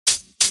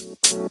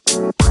What's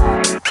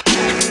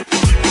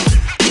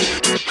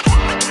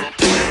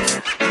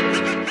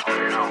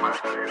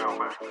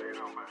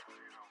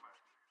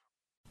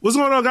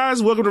going on,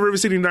 guys? Welcome to River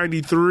City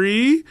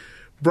 93,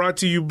 brought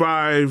to you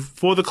by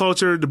For the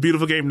Culture, the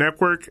Beautiful Game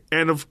Network,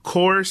 and of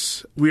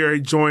course, we are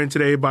joined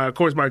today by, of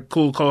course, my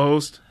cool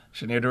co-host,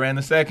 Shania Duran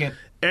II.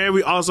 And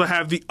we also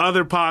have the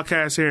other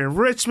podcast here in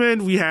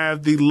Richmond. We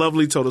have the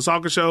lovely Total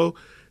Soccer Show.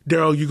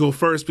 Daryl, you go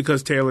first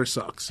because Taylor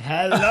sucks.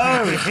 Hello.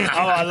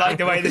 I like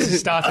the way this is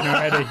starting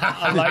already.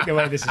 I like the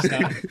way this is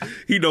starting.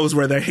 He knows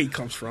where that hate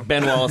comes from.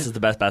 Ben Wallace is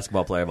the best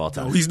basketball player of all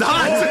time. No, he's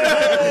not.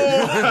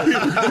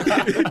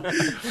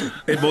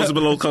 And Moses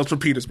Malone comes from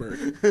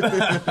Petersburg.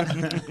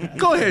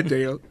 Go ahead,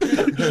 Dale.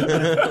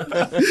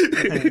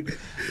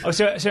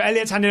 So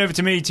Elliot's handing over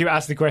to me to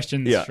ask the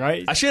questions,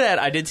 right? I should add,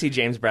 I did see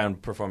James Brown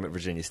perform at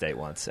Virginia State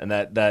once, and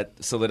that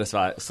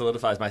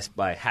solidifies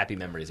my happy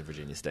memories of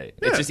Virginia State.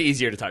 Yeah. It's just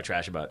easier to talk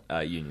trash about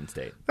Union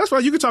State. That's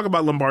right. You can talk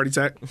about Lombardi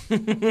Tech. I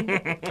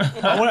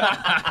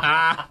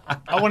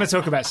want to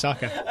talk about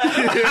soccer.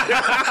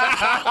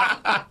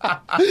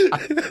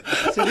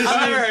 I've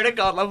never heard it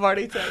called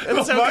Lombardi Tech.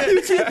 It's so good.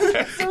 It's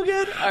so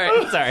good. All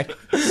right, sorry.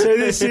 So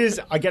this is...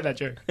 I get that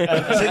joke.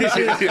 So this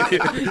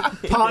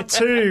is part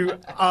 2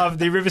 of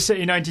the River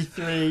City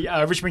 93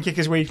 Richmond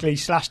Kickers Weekly /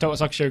 Total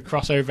Soccer Show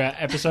crossover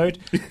episode.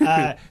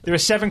 There are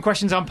 7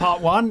 questions on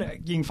part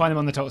 1. You can find them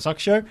on the Total Soccer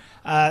Show.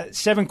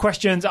 7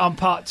 questions on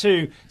part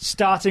 2,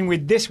 starting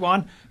with this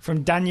one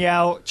from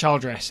Danielle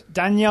Childress.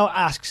 Danielle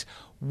asks,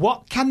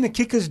 what can the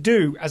Kickers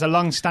do as a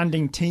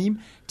long-standing team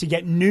to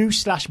get new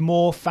 /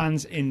 more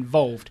fans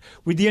involved?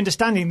 With the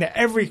understanding that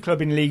every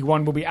club in League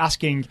One will be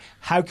asking,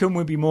 how can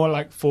we be more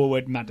like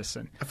Forward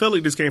Madison? I feel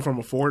like this came from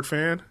a Forward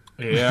fan.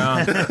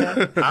 Yeah.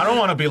 I don't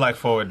want to be like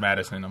Forward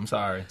Madison. I'm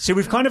sorry. So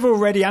we've kind of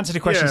already answered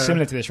a question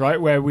similar to this, right?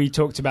 Where we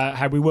talked about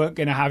how we weren't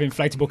going to have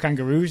inflatable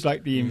kangaroos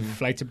like the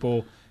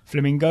inflatable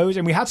flamingos.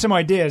 And we had some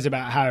ideas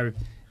about how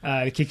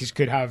the Kickers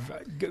could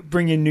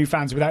bring in new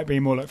fans without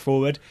being more like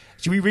Forward.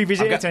 Should we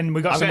revisit it? And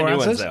we got some more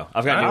answers.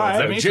 I've got new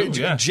ones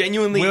though.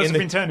 Genuinely,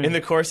 in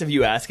the course of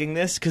you asking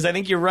this, because I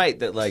think you're right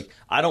that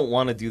I don't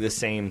want to do the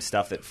same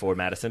stuff that Forward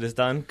Madison has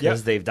done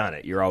because they've done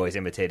it. You're always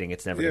imitating.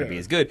 It's never going to be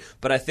as good.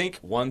 But I think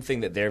one thing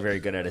that they're very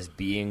good at is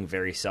being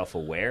very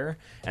self-aware.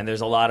 And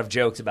there's a lot of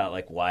jokes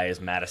about why is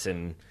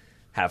Madison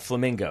have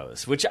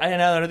flamingos, which I don't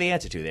know the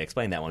answer to. They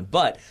explained that one.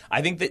 But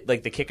I think that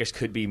the Kickers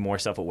could be more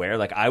self-aware.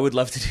 I would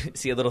love to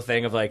see a little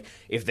thing of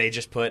if they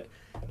just put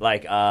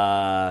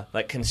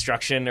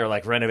construction or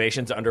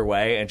renovations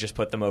underway and just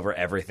put them over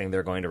everything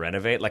they're going to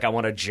renovate. I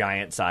want a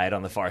giant sign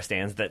on the far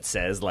stands that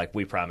says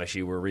we promise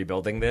you we're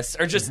rebuilding this,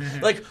 or just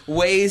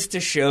ways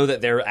to show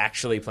that they're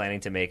actually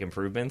planning to make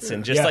improvements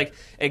and just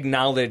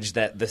acknowledge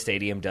that the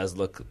stadium does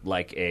look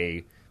like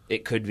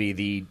it could be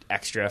the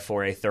extra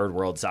for a third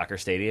world soccer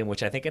stadium,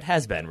 which I think it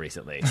has been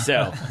recently.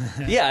 So,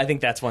 I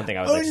think that's one thing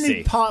I would like to see.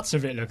 Only parts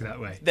of it look that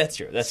way. That's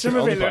true. Some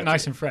of it look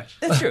nice and fresh.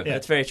 That's true.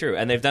 That's very true.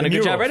 And they've done a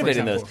good job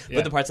renovating those.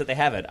 But the parts that they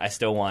haven't, I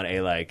still want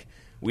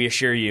we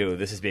assure you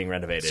this is being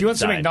renovated. So you want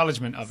some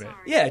acknowledgement of it?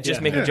 Yeah,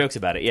 just making jokes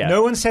about it. Yeah.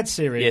 No one said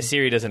Siri. Yeah,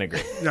 Siri doesn't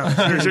agree. No,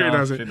 Siri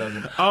doesn't. She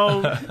doesn't.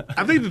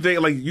 I think the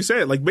thing, you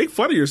said, make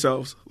fun of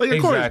yourselves.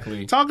 Of course,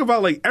 talk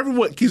about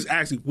everyone keeps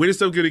asking when is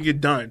stuff going to get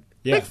done.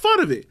 Yeah. Make fun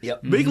of it.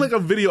 Yep. Make a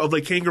video of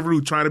Kangaroo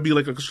trying to be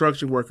a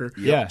construction worker,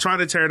 trying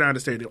to tear down the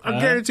stadium. I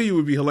guarantee you it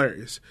would be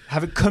hilarious.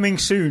 Have it coming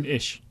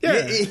soon-ish. Yeah,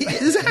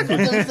 exactly.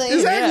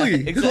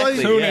 Exactly.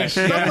 Soon-ish.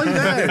 Stuff like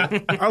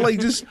that are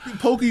just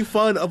poking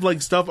fun of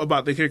stuff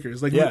about the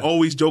Kickers. We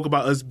always joke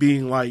about us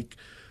being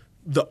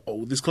the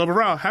oldest club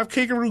around. Have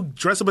Kangaroo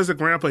dress up as a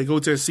grandpa and go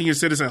to a senior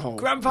citizen home.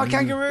 Grandpa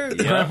Kangaroo.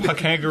 Grandpa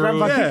Kangaroo.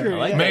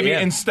 Maybe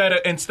instead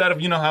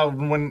of how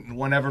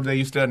whenever they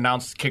used to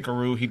announce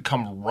Kickaroo, he'd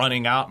come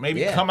running out.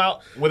 Maybe come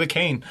out with a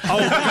cane. Oh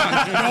my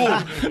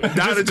God! No,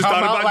 now just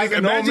thought about this.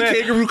 Imagine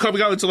Kangaroo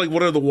coming out into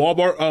one of the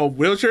Walmart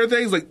wheelchair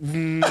things. Just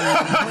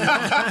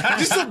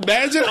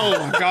imagine.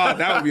 Oh my God,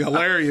 that would be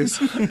hilarious.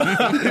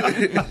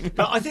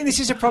 But I think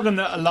this is a problem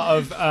that a lot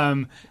of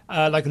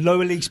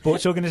lower league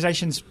sports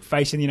organizations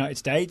face in the United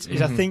States.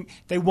 Is I think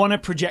they want to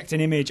project an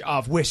image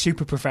of we're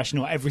super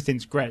professional,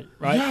 everything's great,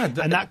 right? Yeah,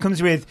 and that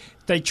comes with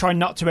they try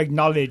not to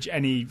acknowledge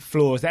any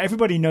flaws that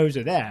everybody knows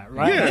are there,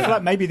 right? Yeah. I feel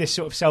like maybe this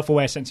sort of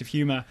self-aware sense of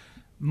humor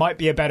might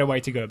be a better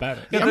way to go about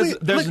it. Yeah,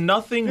 there's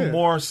nothing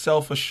more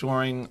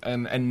self-assuring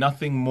and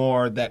nothing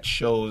more that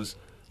shows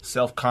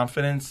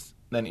self-confidence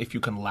than if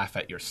you can laugh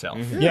at yourself.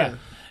 Yeah.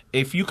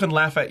 If you can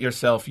laugh at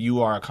yourself,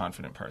 you are a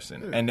confident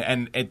person.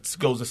 And it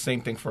goes the same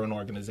thing for an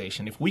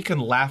organization. If we can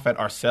laugh at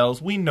ourselves,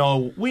 we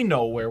know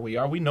where we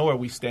are. We know where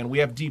we stand. We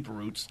have deep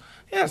roots.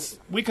 Yes,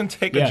 we can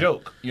take a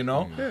joke,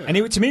 Yeah.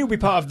 And to me, it would be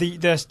part of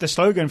the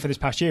slogan for this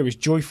past year is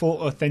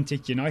Joyful,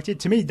 Authentic, United.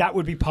 To me, that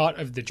would be part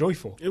of the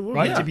joyful,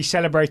 right? Yeah. To be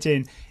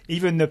celebrating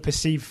even the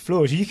perceived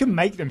flaws. You can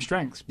make them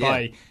strengths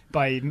by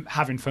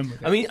having fun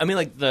with it. I mean,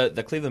 like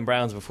the Cleveland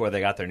Browns before they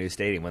got their new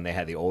stadium, when they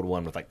had the old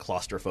one with like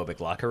claustrophobic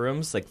locker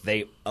rooms, like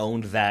they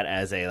owned that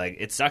as a like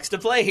it sucks to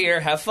play here,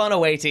 have fun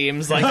away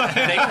teams. Like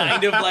they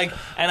kind of like,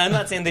 and I'm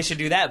not saying they should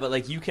do that, but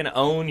like you can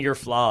own your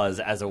flaws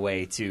as a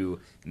way to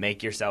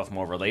make yourself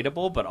more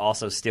relatable, but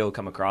also still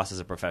come across as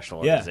a professional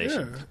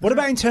organization. Yeah. What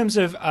about in terms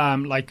of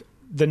like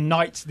the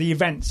nights, the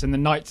events, and the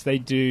nights they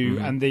do,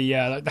 and the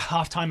like the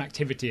halftime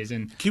activities?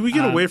 And can we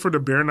get away from the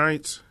beer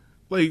nights?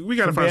 Like we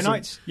gotta find beer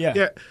nights.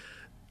 Yeah.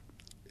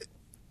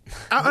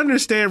 I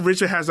understand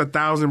Richmond has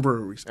 1,000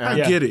 breweries. I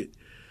get it,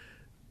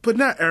 but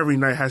not every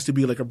night has to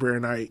be like a beer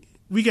night.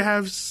 We can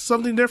have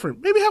something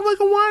different. Maybe have like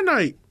a wine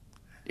night.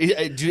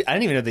 I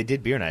didn't even know they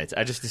did beer nights.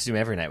 I just assume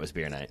every night was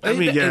beer night. I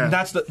mean, and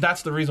that's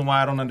the reason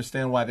why I don't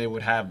understand why they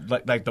would have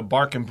like the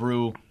Bark and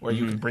Brew where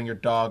you can bring your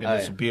dog and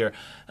there's beer.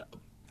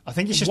 I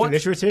think it's just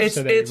alliterative,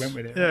 so they went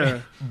with it.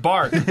 Yeah.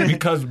 Bark,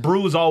 because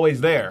Brew is always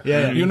there.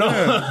 Yeah. You know?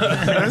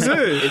 Yeah. That's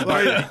it.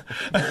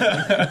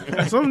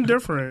 Like, something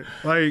different.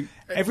 Like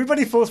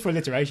everybody falls for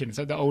alliteration. It's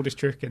like the oldest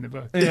trick in the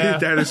book. Yeah.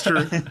 That is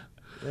true.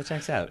 That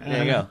checks out.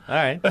 There you go. All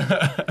right.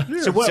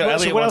 So what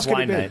else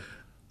could it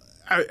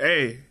be?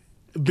 Hey,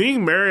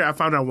 being married, I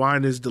found out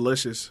wine is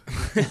delicious.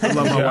 I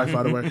love my wife,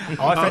 by the way.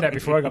 Oh, I found that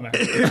before I got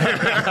married.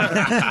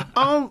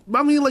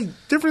 I mean, like,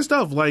 different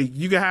stuff. Like,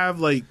 you can have,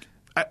 like,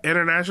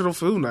 international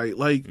food night.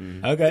 Like,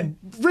 okay,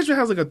 Richmond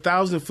has, like,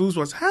 1,000 food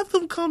spots. Have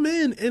them come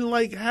in and,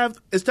 like,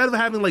 instead of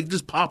having, like,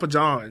 just Papa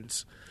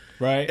John's.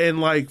 Right. And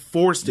like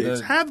 4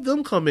 sticks. Have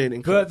them come in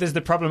and cook. But there's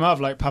the problem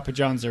of like Papa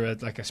John's are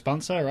like a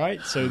sponsor,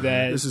 right? So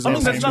there's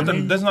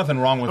there's nothing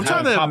wrong with I'm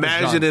trying to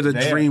imagine it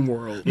a dream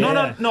world.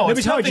 No,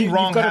 it's nothing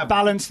wrong. You've got to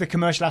balance the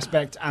commercial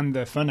aspect and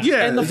the fun aspect.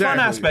 Yeah, and the fun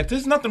aspect.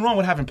 There's nothing wrong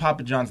with having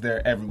Papa John's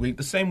there every week.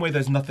 The same way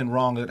there's nothing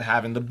wrong with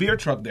having the beer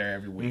truck there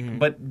every week.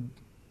 But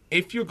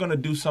if you're going to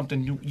do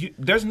something new,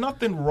 there's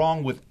nothing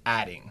wrong with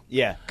adding.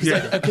 Yeah.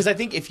 Because I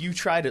think if you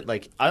try to,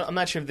 like, I'm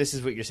not sure if this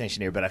is what you're saying,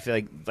 Sinead, but I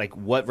feel like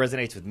what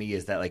resonates with me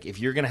is that, like, if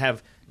you're going to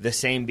have the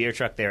same beer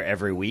truck there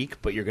every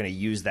week, but you're going to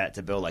use that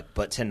to build, like,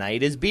 but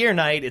tonight is beer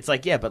night, it's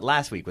like, yeah, but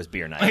last week was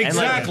beer night.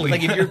 Exactly. And,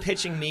 like if you're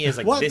pitching me as,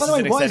 like, this is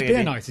an exciting what is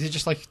beer night? Is it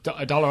just, like,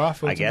 $1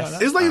 off? Or I guess.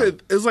 Like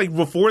that? It's like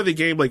before the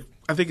game, like,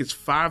 I think it's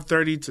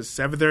 5:30 to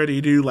 7:30.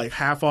 You do like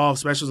half off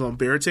specials on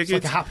beer tickets.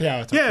 It's like a happy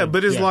hour. Yeah,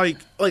 but it's like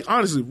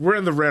honestly, we're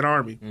in the Red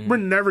Army. We're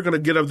never gonna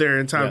get up there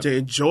in time to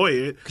enjoy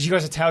it because you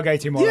guys are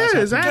tailgating more. Yeah,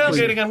 exactly.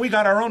 Tailgating, and we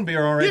got our own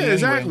beer already. Yeah,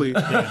 exactly.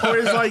 Or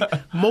it's like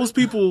most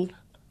people.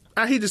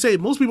 I hate to say it,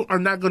 most people are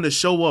not going to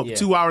show up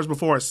 2 hours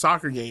before a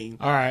soccer game.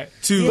 All right.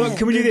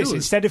 Can we do this?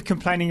 Instead of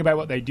complaining about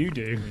what they do,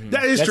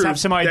 that is let's true. have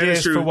some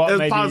ideas for what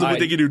maybe what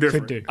they can do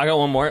different. Could do. I got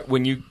one more.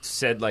 When you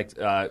said, like,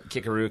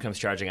 Kickaroo comes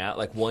charging out,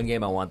 like, one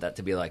game I want that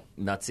to be, like,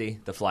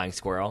 Nutsy, the flying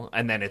squirrel,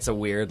 and then it's a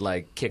weird,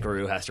 like,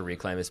 Kickaroo has to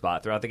reclaim his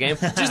spot throughout the game.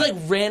 Just, like,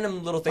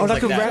 random little things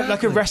like that.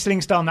 Like a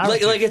wrestling-style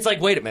narrative. Like, it's like,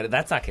 wait a minute,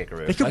 that's not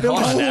Kickaroo. They could build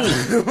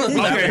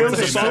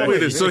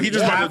So he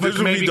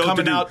just maybe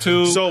coming out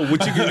too. So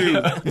what you can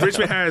do,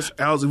 Richmond has,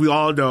 as we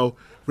all know,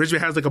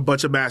 Richmond has like a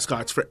bunch of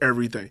mascots for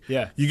everything.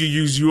 Yeah. You can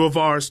use U of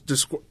R,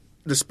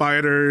 the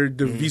Spider,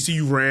 the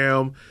VCU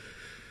Ram,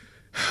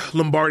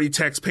 Lombardi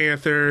Tex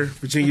Panther,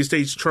 Virginia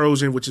State's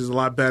Trojan, which is a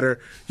lot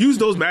better. Use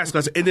those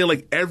mascots, and then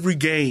like every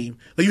game,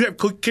 like you have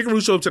Kickaroo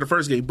show up to the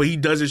first game, but he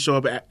doesn't show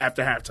up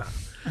after halftime.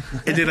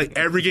 And then like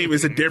every game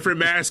is a different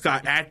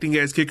mascot acting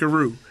as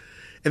Kickaroo.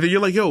 And then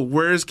you're like, yo,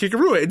 where's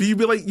Kickaroo? And then you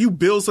be like, you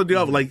build something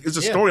up. Like, it's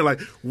a story.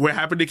 Like, what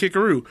happened to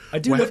Kickaroo? I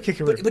do love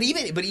Kickaroo. But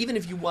even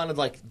if you want to,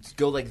 like,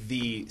 go, like,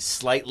 the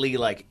slightly,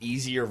 like,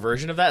 easier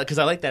version of that, because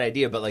I like that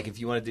idea, but, like, if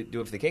you want to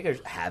do it for the Kickers,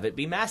 have it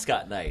be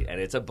mascot night.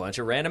 And it's a bunch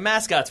of random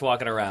mascots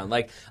walking around.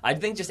 Like, I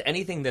think just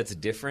anything that's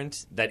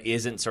different that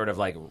isn't sort of,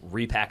 like,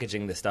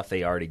 repackaging the stuff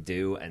they already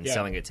do and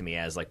selling it to me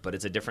as, like, but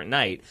it's a different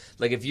night.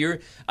 Like, if you're,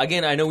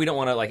 again, I know we don't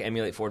want to, like,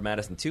 emulate Ford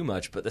Madison too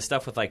much, but the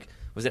stuff with, like,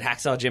 was it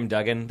Hacksaw Jim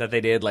Duggan that they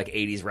did, like,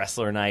 80s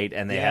wrestler night,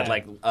 and they had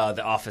like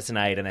the Office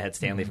night, and they had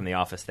Stanley from The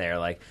Office there.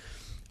 Like,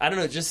 I don't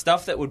know, just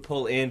stuff that would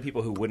pull in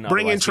people who wouldn't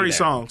bring in Trey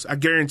Songz. I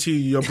guarantee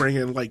you'll bring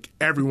in like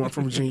everyone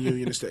from Virginia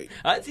Union State.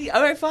 See,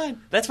 all right,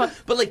 fine, that's fine.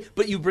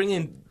 But you bring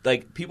in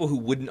like people who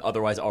wouldn't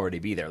otherwise already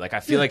be there. Like,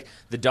 I feel like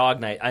the dog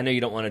night. I know you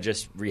don't want to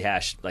just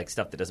rehash like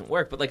stuff that doesn't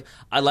work, but like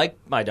I like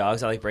my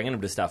dogs. I like bringing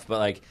them to stuff, but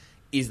like.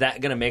 Is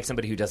that going to make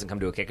somebody who doesn't come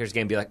to a Kickers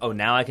game be like, oh,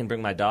 now I can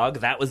bring my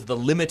dog? That was the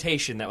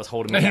limitation that was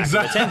holding me back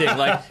from attending.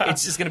 Like,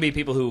 it's just going to be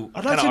people who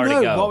kind of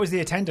already go. What was the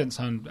attendance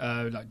on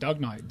like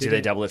dog night? Do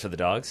they double it for the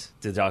dogs?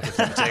 Did the dogs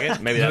flip a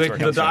ticket? Maybe that's where it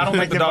comes from. I don't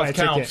think the dogs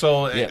count.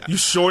 So you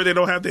sure they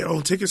don't have their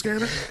own ticket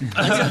scanner?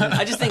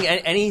 I just think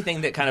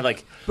anything that kind of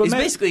like is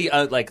basically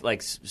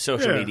like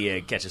social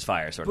media catches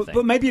fire sort of thing.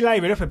 But maybe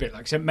layer it up a bit,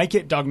 like so make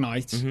it dog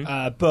night.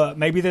 But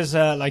maybe there's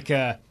like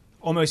a.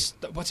 Almost,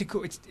 what's it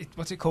called?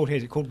 What's it called here?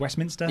 Is it called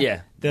Westminster?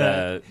 Yeah,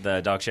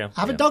 the dog show.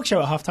 Have a dog show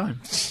at halftime.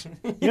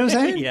 You know what I'm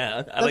saying?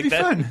 Yeah, that'd be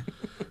fun.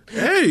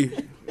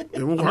 Hey,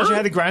 I'm not sure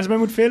how the groundsman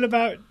would feel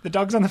about the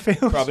dogs on the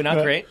field. Probably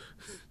not great.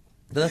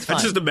 That's fine.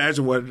 I just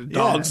imagine what the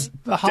dogs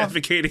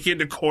defecating in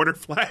the corner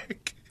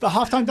flag. The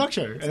halftime dog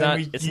show.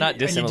 It's not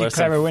dissimilar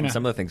from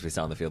some of the things we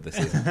saw on the field this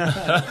season.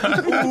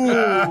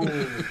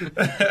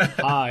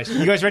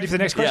 You guys ready for the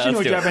next question,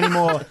 or do you have any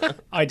more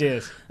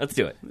ideas? Let's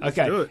do it.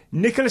 Okay.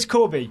 Nicholas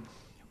Corby.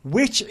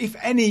 Which, if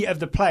any, of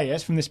the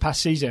players from this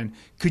past season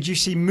could you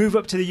see move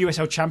up to the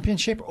USL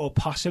Championship or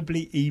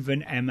possibly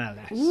even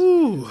MLS?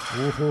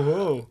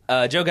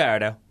 Joe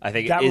Gallardo, I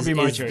think, that would be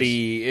my choice.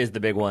 Is the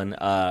big one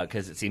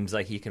because it seems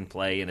like he can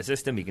play in a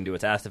system. He can do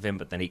what's asked of him,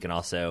 but then he can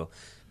also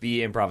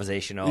be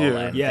improvisational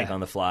and think on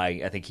the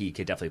fly. I think he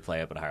could definitely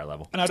play up at a higher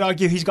level. And I'd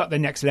argue he's got the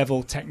next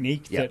level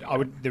technique that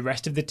the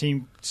rest of the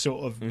team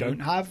sort of don't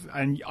have.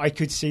 And I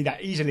could see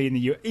that easily in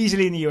the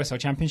USL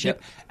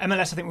Championship. Yep.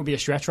 MLS, I think, would be a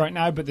stretch right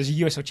now, but there's a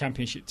USL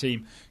Championship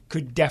team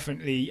could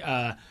definitely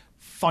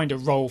find a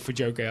role for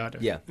Joe Gallardo.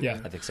 Yeah,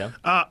 I think so.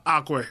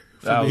 Aqua.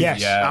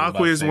 Yes.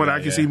 Aqua is one I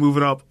can see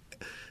moving up.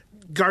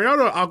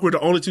 Gallardo and Aqua are the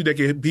only two that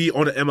can be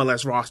on the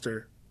MLS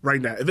roster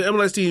right now. If the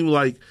MLS team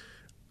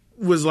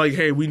was like,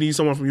 hey, we need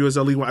someone from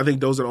USL League One, I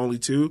think those are the only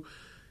two.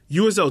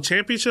 USL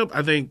Championship,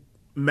 I think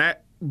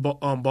Matt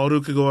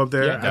Baldu could go up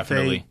there. Yeah,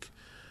 definitely.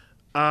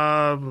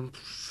 I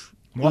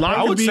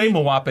would say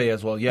Mwape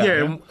as well.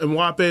 And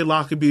Mwape,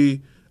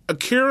 Lockerbie,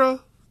 Akira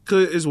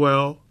could as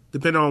well,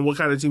 depending on what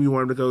kind of team you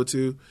want him to go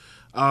to.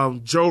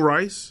 Joe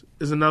Rice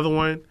is another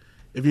one.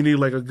 If you need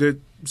like a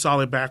good,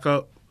 solid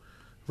backup,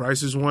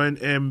 Rice is one.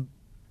 And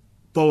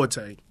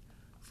Boateng.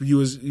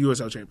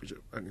 USL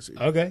Championship, I can see.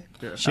 Okay.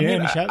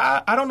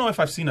 Yeah. I don't know if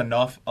I've seen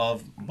enough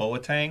of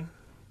Boateng,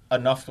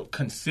 enough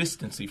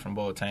consistency from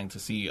Boateng to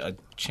see a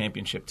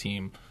championship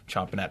team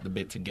chomping at the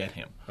bit to get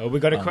him. Oh, we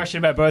got a question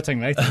about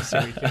Boateng later,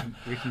 so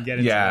we can get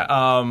into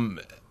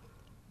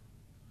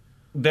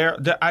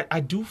that. I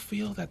do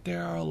feel that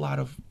there are a lot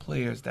of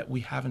players that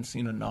we haven't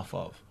seen enough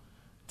of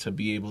to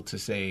be able to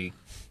say,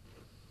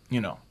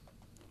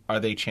 are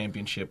they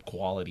championship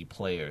quality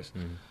players?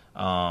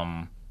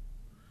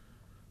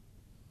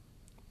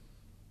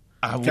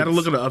 I got to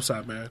look at the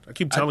upside, man. I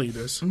keep telling you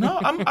this. No,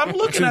 I'm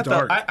looking at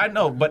I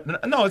know, but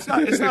no, it's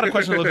not. It's not a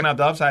question of looking at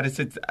the upside. It's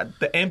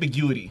the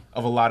ambiguity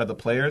of a lot of the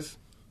players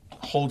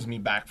holds me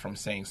back from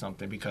saying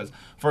something because,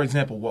 for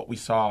example, what we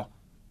saw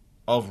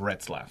of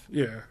Retzlaff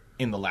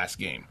in the last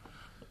game.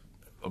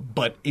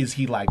 But is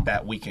he like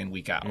that week in,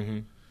 week out?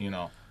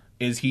 Mm-hmm.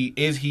 Is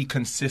he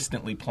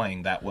consistently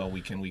playing that well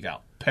week in, week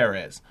out?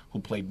 Perez, who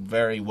played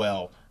very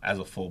well as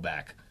a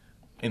fullback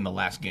in the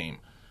last game.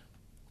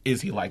 Is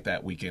he like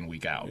that week in,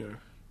 week out? Yeah.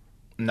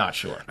 Not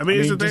sure. I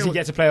mean does he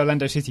get to play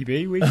Orlando City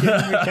B week in, week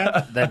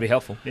out? That'd be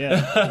helpful.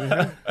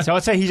 Yeah. So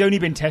I'd say he's only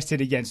been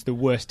tested against the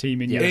worst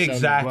team in USL.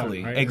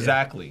 Exactly. Right?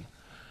 Exactly.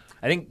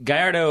 I think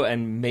Gallardo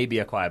and maybe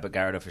Aquai, but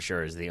Gallardo for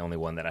sure is the only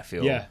one that I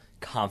feel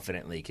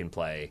confidently can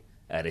play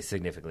at a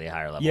significantly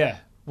higher level. Yeah.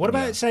 What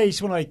about, say,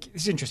 someone like,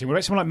 this is interesting, what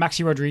about someone like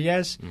Maxi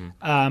Rodriguez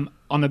on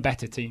a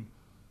better team?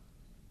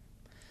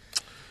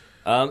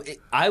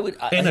 I would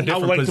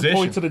to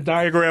point to the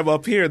diagram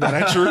up here that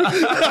I drew.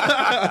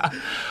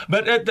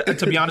 But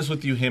to be honest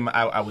with you,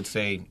 I would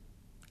say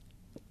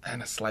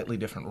in a slightly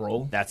different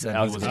role. That's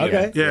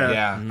okay.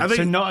 Yeah. I think,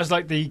 so not as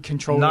like the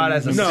control, not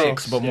as a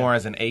 6, but more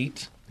as an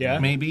 8. Yeah,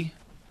 maybe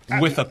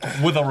with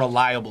a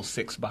reliable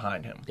 6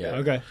 behind him. Yeah.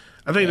 Okay.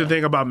 I think the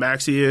thing about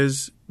Maxi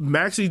is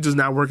Maxi does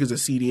not work as a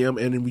CDM,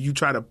 and when you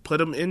try to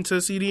put him into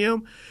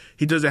CDM,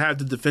 he doesn't have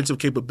the defensive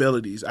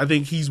capabilities. I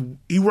think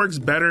he works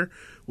better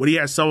when he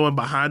has someone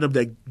behind him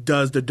that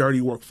does the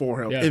dirty work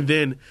for him. Yeah. And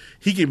then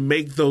he can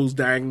make those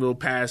diagonal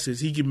passes.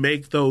 He can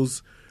make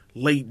those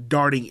late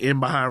darting in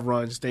behind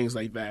runs, things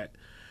like that.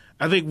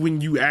 I think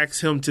when you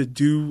ask him to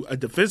do a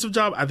defensive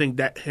job, I think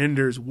that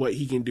hinders what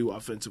he can do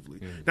offensively.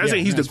 Not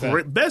saying he's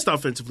the best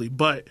offensively,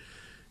 but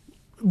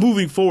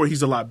moving forward,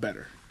 he's a lot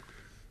better.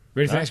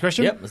 Ready for the next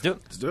question? Yep,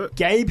 let's do it.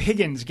 Gabe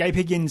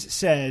Higgins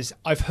says,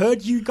 I've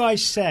heard you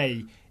guys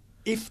say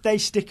if they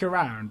stick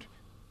around,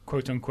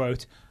 quote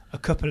unquote, a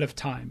couple of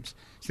times.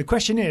 So the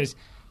question is,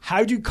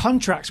 how do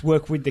contracts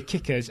work with the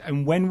kickers,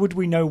 and when would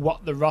we know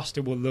what the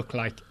roster will look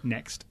like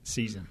next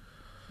season?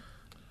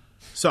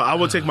 So I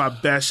will take my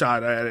best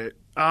shot at it.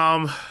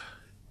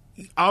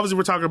 Obviously,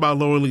 we're talking about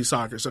lower league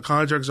soccer, so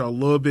contracts are a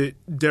little bit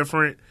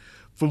different.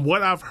 From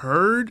what I've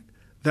heard,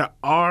 there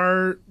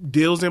are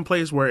deals in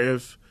place where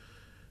if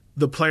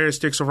the player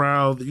sticks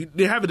around,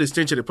 they have an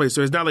extension in place.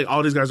 So it's not like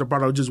all these guys are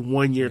brought on just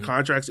 1-year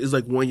contracts. It's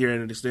like 1 year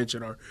in an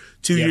extension or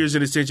 2 years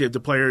in an extension if the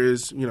player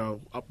is,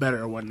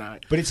 better or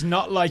whatnot. But it's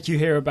not like you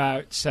hear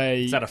about,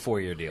 say... It's not a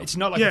 4-year deal. It's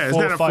not like a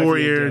 4 or 5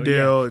 year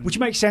deal. Which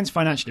makes sense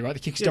financially, right? The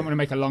Kickers don't want to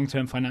make a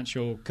long-term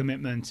financial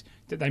commitment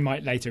that they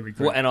might later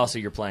regret. Well, and also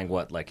you're playing,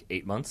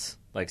 8 months?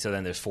 So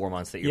then there's 4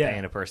 months that you're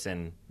paying a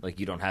person.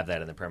 You don't have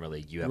that in the Premier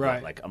League. You have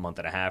a month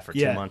and a half or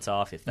 2 months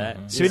off, if that.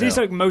 Mm-hmm. So it is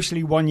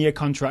mostly 1 year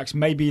contracts,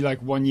 maybe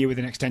 1 year with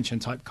an extension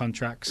type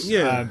contracts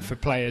for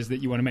players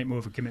that you want to make more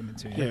of a commitment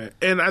to. Yeah,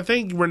 and I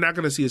think we're not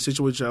going to see a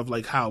situation of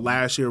how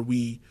last year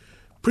we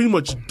pretty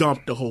much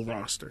dumped the whole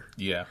roster.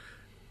 Yeah.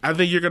 I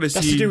think you're going to see...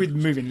 That's to do with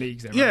moving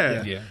leagues, though,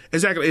 right? Yeah,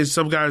 exactly. And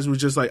some guys were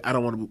just I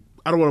don't want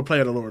to play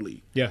at a lower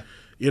league. Yeah.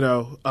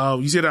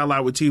 You see that a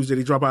lot with teams that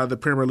they drop out of the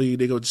Premier League,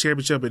 they go to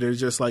championship, and they're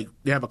just like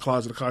they have a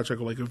clause in the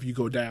contract where, like, if you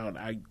go down,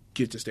 I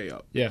get to stay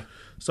up. Yeah,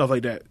 stuff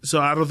like that.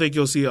 So I don't think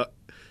you'll see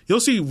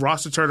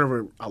roster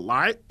turnover a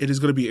lot. It is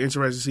going to be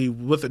interesting to see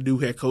with a new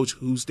head coach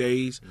who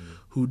stays,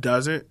 who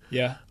doesn't.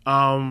 Yeah.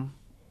 I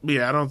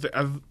don't think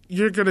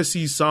you're going to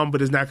see some,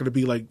 but it's not going to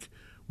be like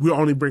we're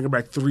only bringing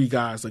back 3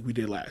 guys like we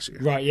did last year.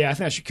 Right. Yeah. I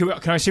think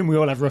can I assume we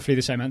all have roughly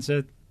the same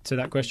answer to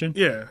that question?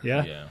 Yeah.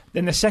 Yeah.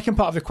 Then the second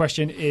part of the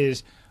question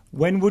is,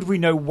 when would we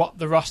know what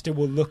the roster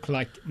will look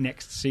like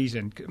next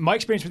season? My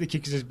experience with the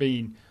Kickers has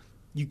been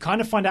you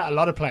kind of find out a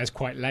lot of players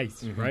quite late,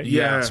 right?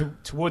 Yeah.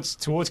 Towards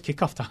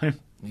kickoff time.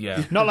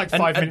 Yeah. Not like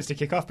 5 minutes to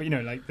kick off, but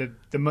like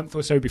the month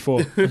or so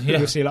before,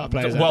 you'll see a lot of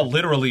players. Well,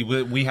 literally,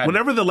 we had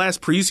whenever the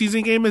last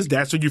preseason game is,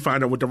 that's when you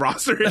find out what the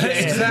roster is.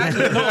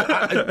 Exactly.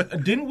 No,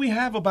 didn't we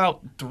have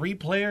about 3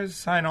 players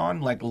sign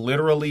on, like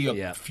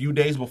literally a few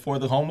days before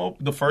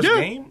the first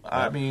game?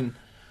 I mean,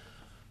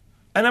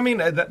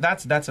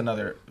 that's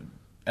another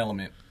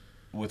element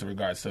with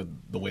regards to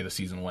the way the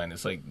season went.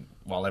 It's like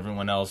while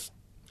everyone else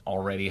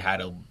already had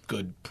a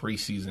good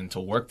preseason to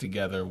work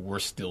together, we're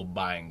still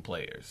buying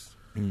players.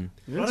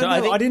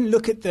 I didn't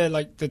look at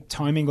the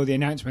timing or the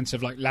announcements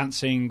of like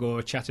Lansing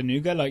or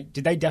Chattanooga. Like,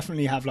 did they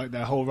definitely have like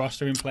their whole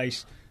roster in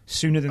place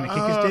sooner than the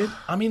Kickers did?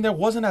 I mean, there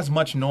wasn't as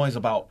much noise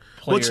about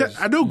players. Well,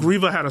 I know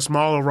Greenville had a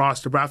smaller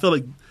roster, but I feel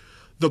like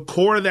the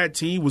core of that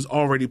team was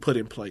already put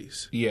in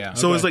place. Yeah.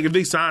 So it's like if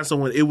they signed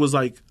someone, it was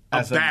like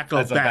a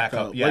backup.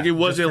 Yeah. Like it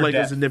wasn't like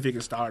a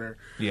significant starter.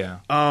 Yeah.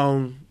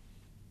 I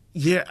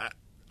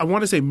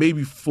want to say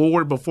maybe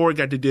 4 before it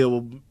got to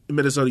deal with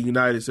Minnesota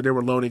United, so they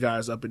were loaning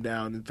guys up and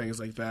down and things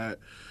like that.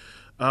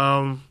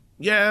 I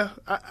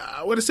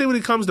want to say when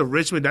it comes to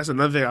Richmond, that's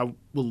another thing I would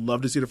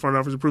love to see the front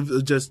office improve,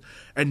 is just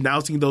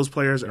announcing those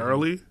players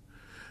early,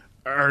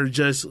 or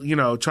just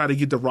try to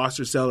get the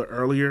roster settled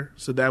earlier,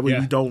 so that way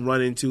we don't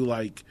run into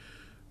like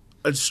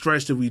a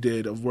stretch that we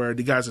did of where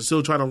the guys are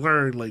still trying to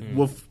learn, like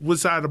what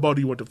side of the ball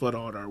do you want to foot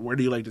on, or where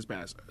do you like this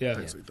pass?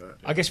 Things like that.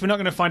 I guess we're not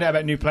going to find out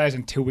about new players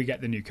until we get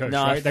the new coach,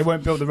 right? They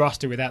won't build the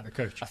roster without the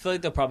coach. I feel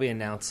like they'll probably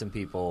announce some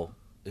people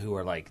who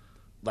are like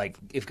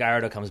if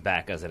Gallardo comes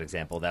back as an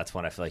example, that's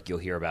when I feel like you'll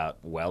hear about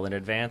well in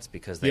advance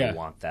because they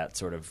want that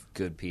sort of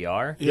good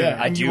PR.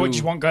 Yeah, you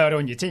just want Gallardo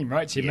on your team,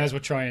 right? So you may as well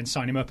try and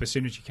sign him up as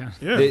soon as you can.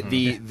 Yeah.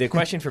 The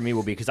question for me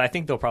will be, because I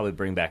think they'll probably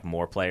bring back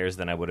more players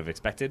than I would have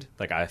expected.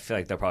 Like, I feel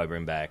like they'll probably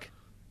bring back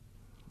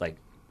like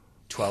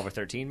 12 or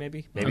 13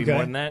 maybe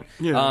more than that.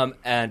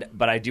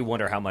 But I do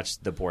wonder how much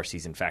the Boer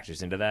season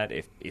factors into that.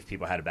 If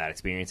people had a bad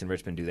experience in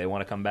Richmond, do they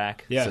want to come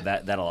back? So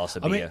that'll also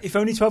be if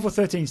only 12 or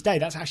 13 stay,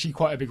 that's actually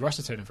quite a big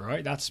roster turnover,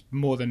 right? That's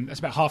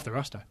about half the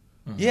roster.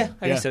 Yeah,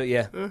 I guess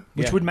so,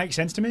 Which would make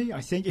sense to me,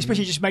 I think.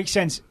 Especially just makes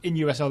sense in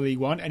USL League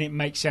One, and it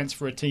makes sense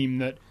for a team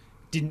that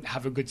didn't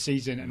have a good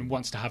season and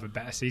wants to have a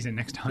better season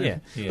next time.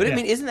 But I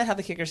mean, isn't that how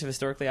the Kickers have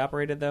historically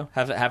operated, though?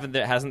 Hasn't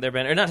there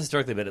been, or not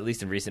historically, but at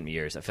least in recent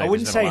years, I feel like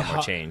there's been a lot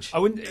more change. I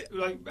wouldn't,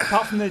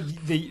 apart from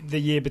the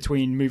year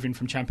between moving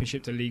from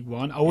Championship to League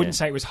One, I wouldn't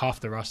say it was half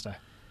the roster.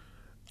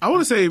 I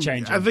want to say,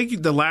 changing. I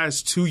think the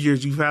last 2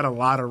 years you've had a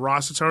lot of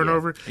roster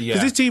turnover.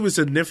 Because this team is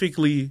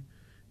significantly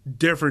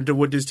different than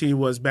what this team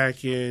was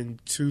back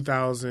in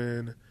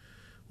 2000.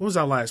 What was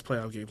our last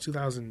playoff game?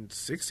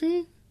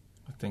 2016?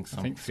 I think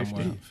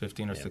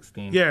 15 or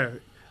 16. Yeah.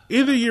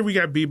 Either year we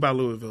got beat by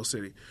Louisville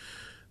City.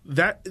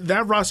 That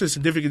roster is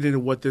significant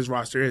than what this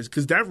roster is,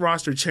 because that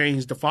roster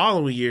changed the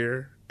following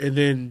year, and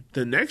then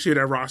the next year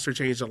that roster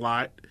changed a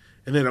lot.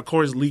 And then, of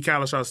course, Lee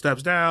Calishaw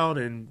steps down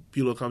and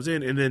Bulow comes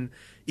in, and then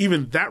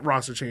even that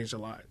roster changed a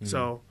lot.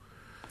 So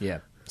I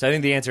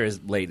think the answer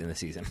is late in the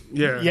season.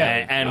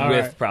 And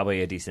with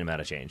probably a decent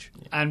amount of change.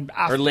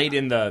 Or late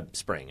in the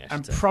spring, I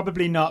should say.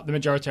 Probably not the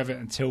majority of it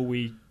until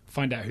we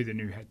find out who the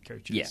new head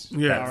coach is.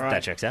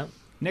 That checks out.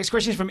 Next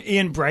question is from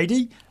Ian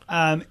Brady.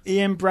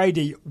 Ian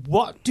Brady,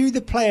 what do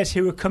the players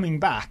who are coming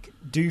back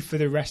do for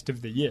the rest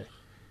of the year?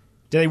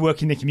 Do they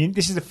work in the community?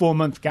 This is the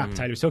 4-month gap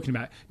Taylor was talking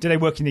about. Do they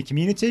work in the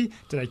community?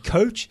 Do they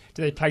coach?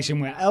 Do they play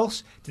somewhere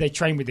else? Do they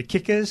train with the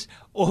Kickers?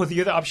 Or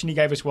the other option he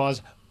gave us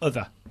was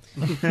other.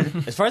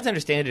 As far as I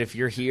understand it, if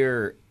you're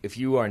here, if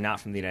you are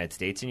not from the United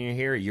States and you're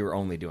here, you're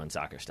only doing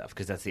soccer stuff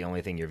because that's the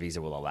only thing your visa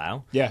will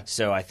allow. Yeah.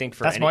 So I think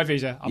that's my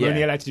visa. I'm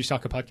only allowed to do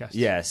soccer podcasts.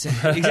 Yes,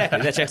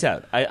 exactly. That checks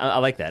out. I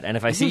like that. And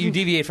if I see you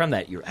deviate from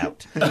that, you're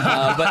out.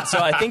 But so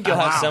I think you'll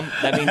have some.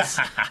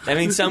 That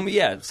means some.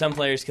 Yeah, some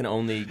players can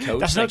only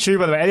coach. That's not true,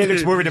 by the way. Elliot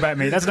looks worried about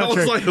me. That's not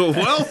true. Like, well,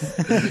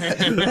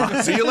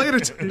 I'll see you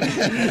later. So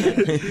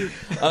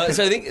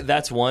I think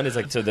that's one. Is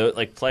like so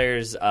the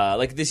players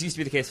like this used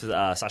to be the case with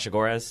Sasha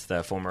Gores,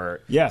 the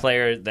former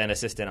player, then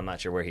assistant. I'm not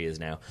sure where he is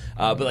now,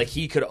 but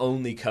he could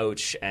only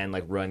coach and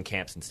run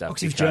camps and stuff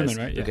because he was German,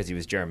 right? Because he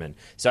was German.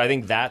 So I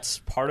think that's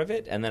part of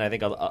it. And then I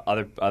think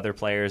other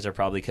players are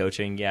probably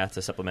coaching,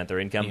 to supplement their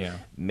income. Yeah.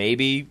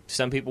 Maybe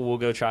some people will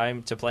go try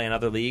to play in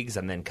other leagues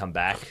and then come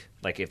back,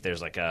 if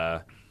there's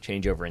a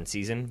changeover in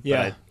season.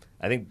 Yeah. But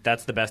I think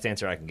that's the best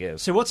answer I can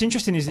give. So what's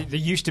interesting is that there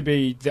used to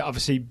be,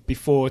 obviously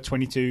before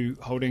 22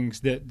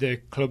 Holdings,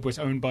 the club was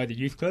owned by the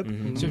youth club.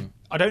 Mm-hmm. So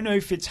I don't know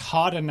if it's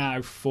harder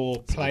now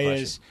for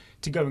players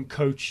to go and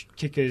coach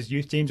Kickers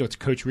youth teams or to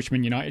coach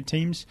Richmond United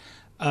teams.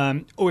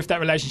 Or if that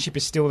relationship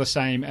is still the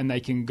same and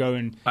they can go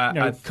and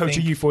coach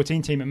a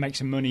U14 team and make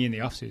some money in the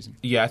off season.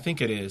 Yeah, I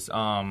think it is.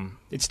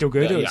 It's still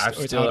good.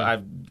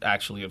 I've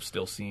actually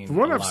still seen. From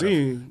what I've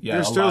seen,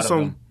 there's still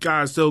some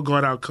guys still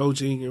going out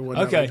coaching and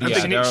whatnot. Okay,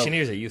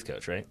 Shanir's a youth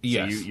coach, right?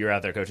 Yes. So you're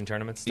out there coaching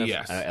tournaments. Stuff?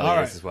 Yes, all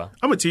right. As well.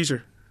 I'm a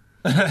teacher.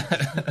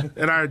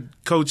 And I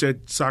coach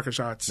at Soccer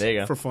Shots. There you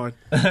go. For fun.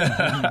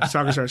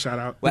 Soccer Shots shout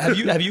out. Well,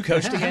 have you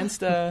coached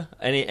against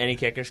any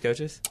Kickers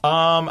coaches?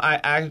 I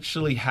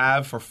actually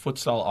have for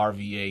futsal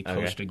RVA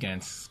coached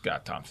against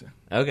Scott Thompson.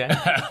 Okay.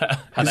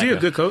 Is he a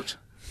good coach?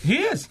 He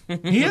is.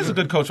 He is a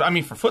good coach. I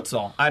mean, for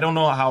futsal, I don't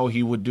know how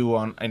he would do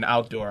on an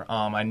outdoor.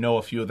 I know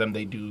a few of them.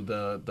 They do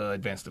the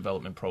advanced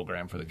development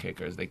program for the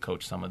Kickers. They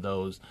coach some of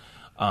those.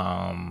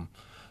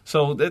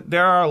 So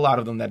there are a lot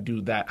of them that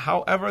do that.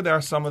 However, there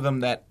are some of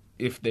them that,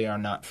 if they are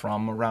not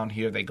from around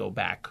here, they go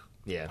back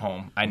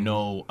home. I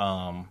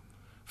know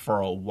for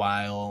a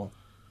while,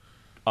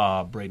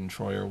 Braden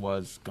Troyer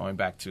was going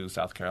back to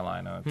South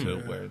Carolina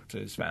to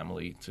his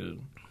family to.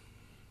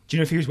 Do you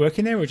know if he was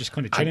working there or just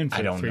kind of chilling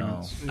for 3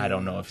 months? I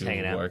don't know if he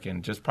was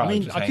working. Just probably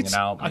just hanging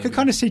out. I could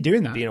kind of see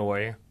doing that. Being a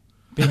warrior.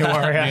 Being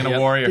a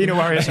warrior.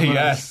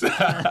 Yes.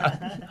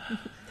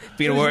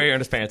 Being a warrior on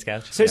his parents'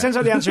 couch. So it sounds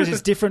like the answer is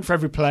it's different for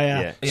every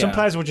player. Yeah. Some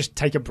players will just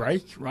take a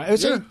break, right?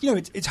 So,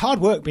 it's hard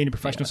work being a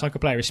professional soccer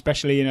player,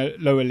 especially in a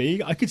lower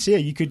league. I could see it.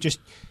 You could just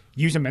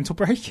use a mental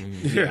break.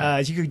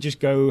 You could just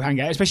go hang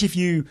out, especially if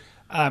you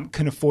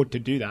can afford to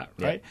do that,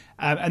 right?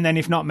 And then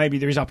if not, maybe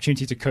there is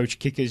opportunity to coach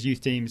Kickers,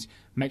 youth teams,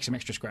 make some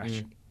extra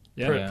scratch.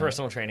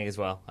 Personal training as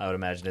well, I would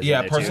imagine.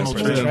 Personal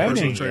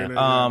training.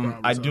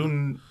 I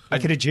do.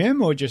 Like at a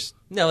gym or just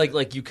no,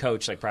 like you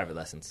coach like private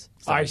lessons.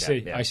 I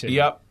see.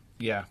 Yep.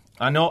 Yeah,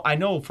 I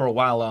know. For a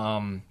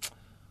while,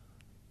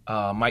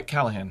 Mike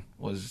Callahan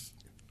was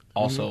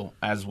also,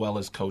 as well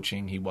as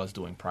coaching, he was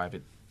doing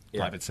private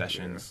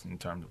sessions in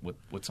terms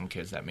with some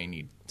kids that may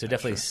need. So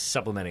definitely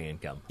supplementing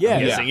income. Yeah,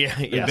 basically.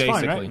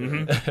 Fine, right?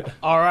 Mm-hmm.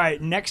 All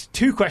right, next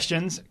 2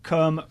 questions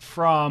come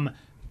from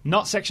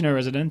not Sectioner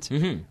resident,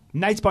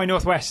 Nate by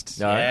Northwest.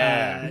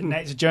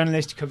 Nate's a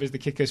journalist who covers the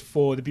Kickers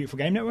for the Beautiful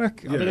Game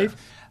Network, I believe.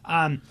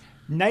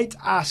 Nate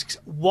asks,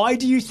 why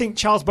do you think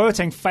Charles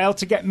Boateng failed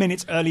to get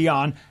minutes early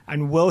on,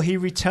 and will he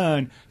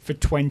return for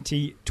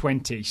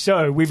 2020?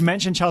 So we've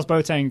mentioned Charles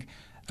Boateng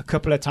a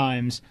couple of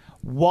times.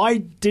 Why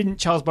didn't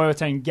Charles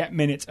Boateng get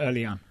minutes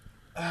early on?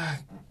 I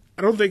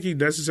don't think he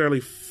necessarily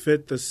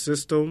fit the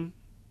system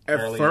at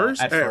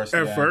first.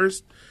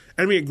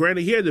 I mean,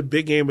 granted, he had the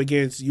big game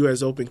against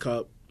U.S. Open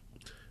Cup.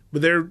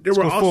 But there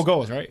were also 4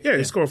 goals, right? Yeah,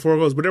 he scored 4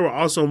 goals. But there were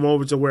also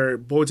moments of where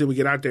Boateng would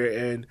get out there,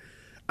 and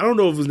I don't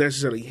know if it was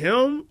necessarily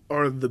him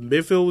or the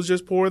midfield was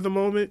just poor at the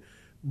moment,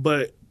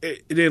 but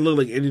it didn't look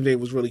like anything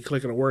was really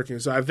clicking or working.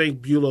 So I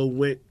think Bulow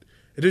went,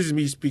 and this is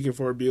me speaking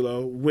for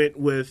Bulow, went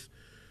with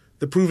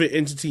the proven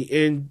entity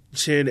in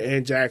Chin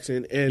and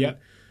Jackson. And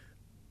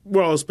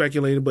we're all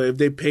speculating, but if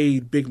they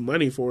paid big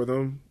money for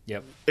them,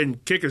 in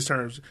Kickers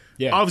terms,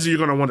 obviously you're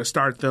going to want to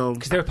start them.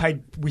 Because they were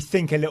paid, we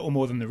think, a little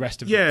more than the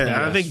rest of the players.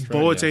 I think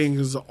Boateng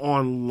is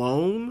on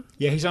loan.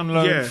 Yeah, he's on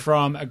loan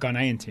from a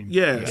Ghanaian team.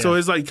 So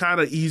it's like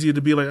kind of easy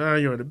to be like,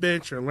 you're on the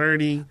bench, you're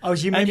learning.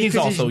 And he's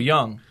also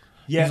young.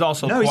 Yeah. He's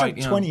also quite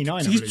he's like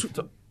 29.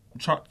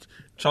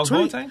 Charles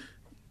Boateng?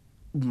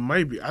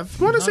 Might be. I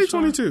want to say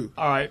 22.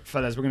 All right,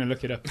 fellas, we're going to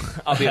look it up.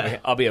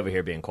 I'll be over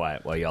here being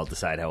quiet while y'all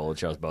decide how old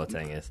Charles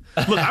Boateng is.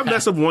 Look, I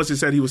messed up once and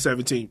said he was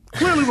 17.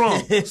 Clearly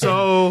wrong.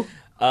 So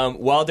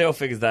while Dale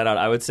figures that out,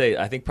 I would say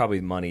I think probably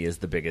money is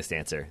the biggest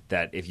answer.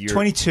 That if you're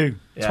 22,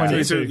 yeah.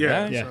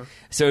 22,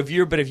 So if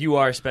you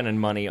are spending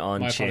money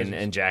on Chin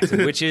and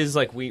Jackson, which is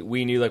like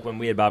we knew, like when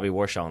we had Bobby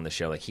Warshaw on the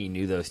show, like he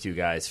knew those two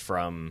guys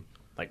from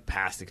like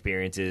past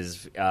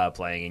experiences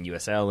playing in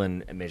USL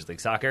and Major League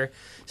Soccer.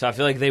 So I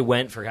feel like they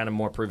went for kind of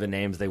more proven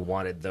names. They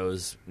wanted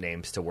those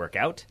names to work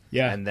out.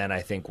 Yeah. And then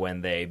I think when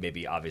they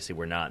maybe obviously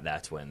were not,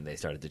 that's when they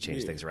started to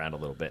change things around a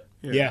little bit.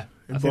 Yeah.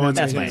 That's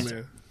my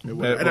answer.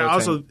 And I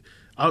also,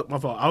 my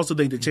fault. I also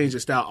think the change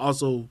of style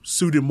also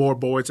suited more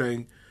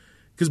Boateng,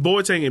 because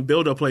Boateng and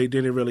build-up play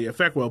didn't really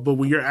affect well. But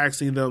when you're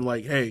asking them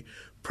like, hey,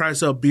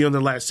 press up, be on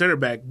the last center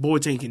back,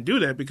 Boateng can do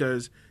that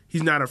because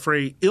he's not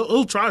afraid.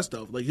 He'll try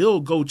stuff. Like, he'll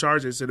go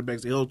charge at center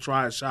backs. He'll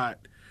try a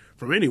shot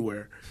from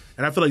anywhere.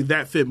 And I feel like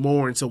that fit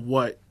more into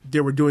what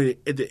they were doing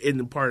at the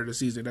end part of the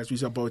season. That's what we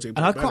saw Boateng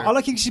play. And I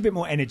like him to be a bit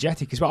more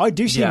energetic as well. I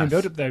do see him in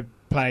build-up their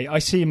play. I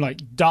see him like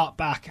dart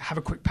back, have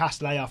a quick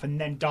pass layoff, and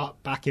then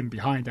dart back in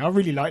behind. I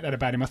really like that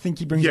about him. I think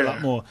he brings a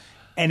lot more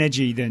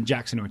energy than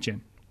Jackson or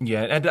Chin.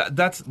 Yeah, and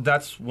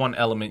that's one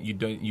element you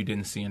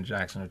didn't see in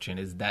Jackson or Chin,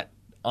 is that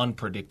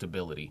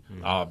unpredictability.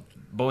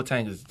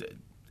 Boateng is.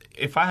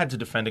 If I had to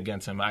defend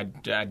against him, I'd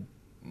get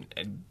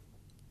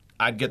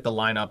the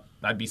lineup.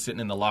 I'd be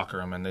sitting in the locker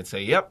room, and they'd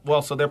say, "Yep,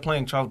 well, so they're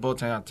playing Charles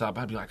Boateng on top."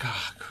 I'd be like,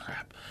 "Oh,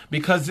 crap!"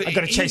 because I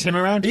got to chase him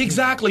around.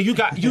 Exactly.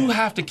 You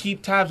have to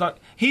keep tabs on.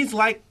 He's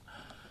like,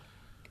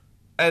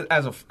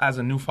 as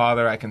a new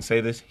father, I can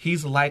say this.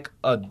 He's like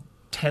a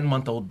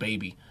 10-month-old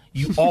baby.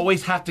 You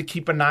always have to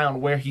keep an eye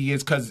on where he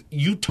is because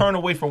you turn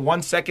away for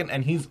 1 second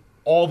and he's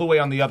all the way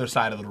on the other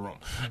side of the room.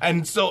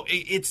 And so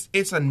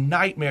it's a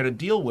nightmare to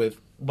deal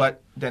with.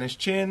 But Dennis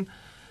Chin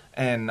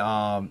and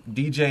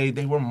DJ,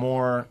 they were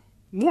more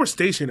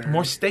stationary.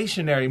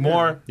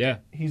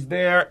 He's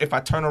there. If I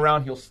turn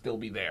around, he'll still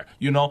be there.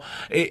 You know,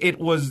 it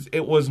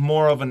was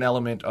more of an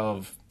element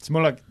of. It's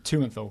more like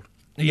 2-month-old.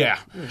 Yeah.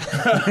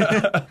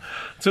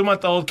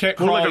 2-month-old can't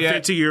crawl like a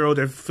yet. 50-year-old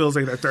that feels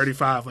like they're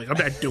 35. Like, I'm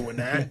not doing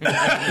that.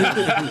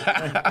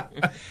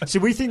 So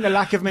we think the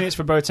lack of minutes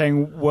for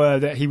Boateng were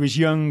that he was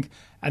young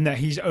and that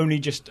he's only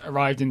just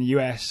arrived in the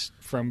US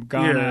from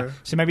Ghana. Yeah.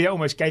 So maybe that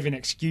almost gave an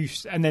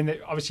excuse. And then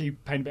obviously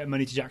paying a bit of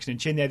money to Jackson and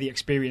Chin. They're the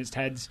experienced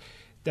heads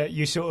that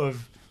you sort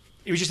of...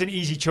 It was just an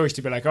easy choice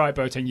to be like, all right,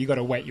 Boateng, you got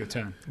to wait your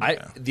turn.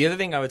 The other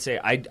thing I would say,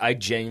 I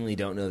genuinely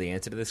don't know the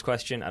answer to this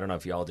question. I don't know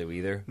if y'all do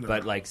either. No.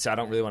 But so I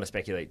don't really want to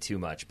speculate too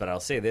much. But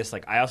I'll say this: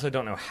 I also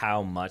don't know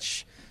how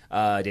much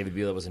David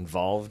Beulah was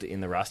involved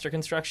in the roster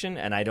construction,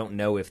 and I don't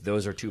know if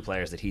those are two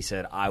players that he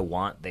said, I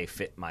want, they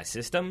fit my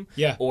system,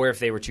 or if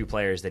they were two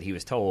players that he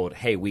was told,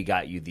 hey, we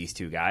got you these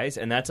two guys,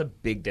 and that's a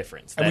big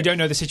difference. And we don't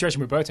know the situation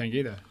with Boateng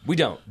either. We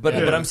don't, but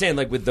I'm saying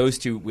with those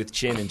two, with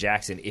Chin and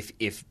Jackson,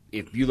 if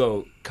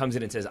Beulah comes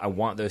in and says, I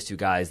want those two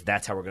guys,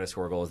 that's how we're going to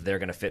score goals, they're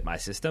going to fit my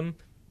system,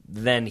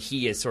 then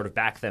he is sort of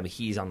back them.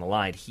 He's on the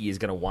line. He is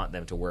going to want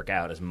them to work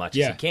out as much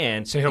as he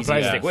can. So he'll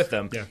play stick with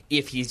them. Yeah.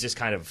 If he's just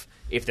kind of,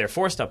 if they're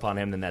forced upon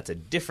him, then that's a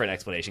different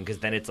explanation because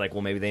then it's like,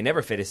 well, maybe they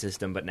never fit his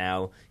system, but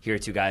now here are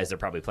two guys they're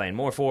probably playing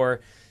more for.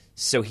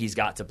 So he's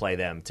got to play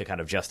them to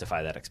kind of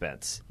justify that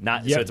expense.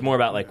 So it's more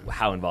about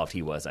how involved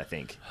he was, I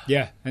think.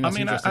 Yeah. I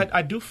mean,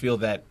 I do feel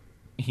that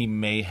he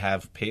may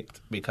have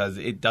picked because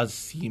it does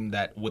seem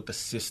that with the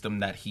system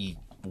that he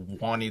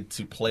wanted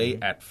to play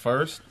at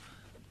first,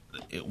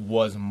 it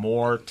was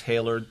more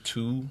tailored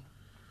to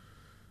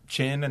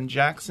Chin and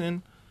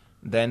Jackson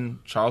than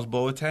Charles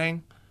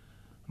Boateng.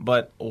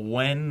 But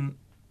when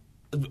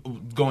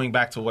going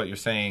back to what you're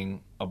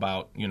saying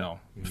about,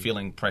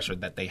 feeling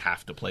pressured that they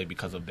have to play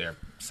because of their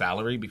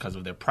salary, because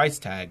of their price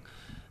tag,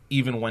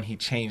 even when he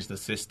changed the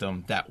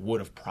system that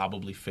would have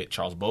probably fit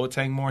Charles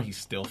Boateng more, he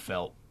still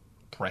felt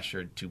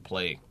pressured to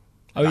play.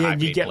 Oh yeah,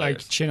 you get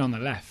players. Chin on the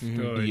left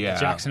or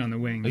Jackson on the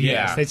wing.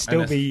 Yeah, they'd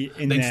still be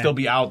in there. They'd still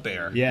be out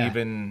there. Yeah,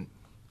 even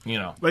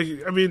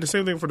the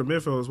same thing for the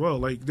midfield as well.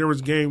 Like there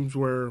was games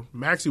where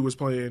Maxey was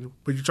playing,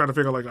 but you're trying to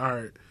figure out all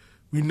right,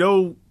 we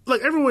know,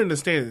 everyone in the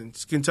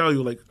stands can tell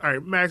you, all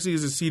right, Maxey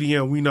is a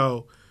CDM. We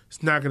know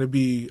it's not going to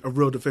be a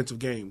real defensive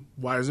game.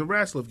 Why isn't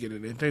Ratcliffe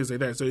getting it and things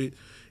like that? So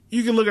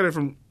you can look at it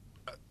from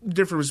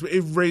different.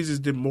 It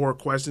raises more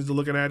questions to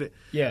looking at it.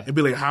 Yeah, and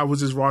be like, how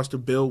was this roster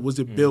built? Was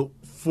it built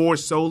for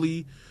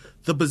solely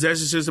the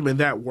possession system and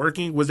that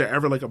working? Was there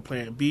ever a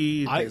plan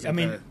B?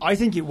 I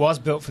think it was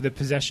built for the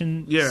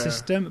possession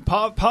system.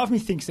 Part of me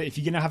thinks that if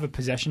you're going to have a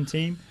possession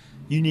team,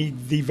 you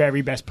need the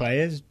very best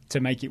players to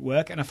make it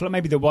work. And I feel like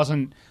maybe there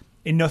wasn't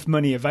enough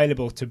money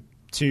available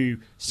to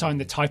sign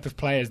the type of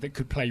players that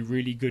could play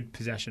really good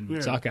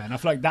possession soccer. And I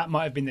feel like that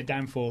might have been the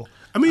downfall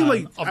of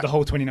the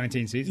whole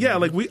 2019 season. Yeah,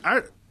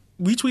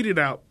 we tweeted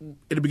out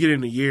at the beginning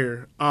of the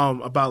year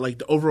about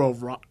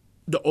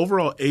the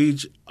overall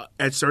age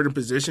at certain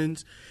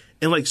positions.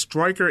 And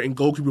striker and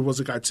goalkeeper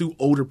was two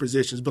older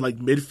positions, but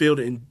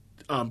midfield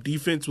and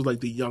defense was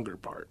the younger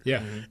part.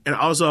 Yeah, mm-hmm. And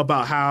also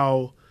about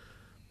how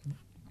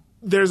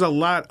there's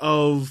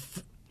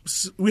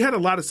we had a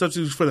lot of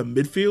substitutes for the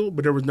midfield,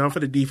 but there was none for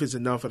the defense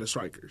and none for the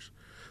strikers.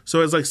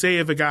 So it's say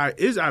if a guy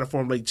is out of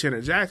form like Chin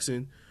or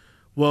Jackson,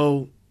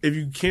 well, if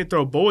you can't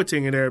throw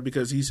Boateng in there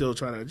because he's still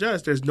trying to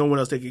adjust, there's no one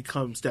else that can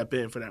come step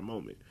in for that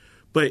moment.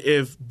 But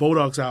if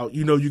Bodog's out,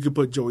 you could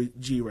put Joey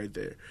G right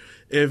there.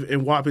 If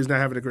Nwap is not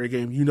having a great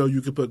game,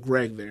 you could put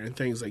Greg there and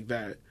things like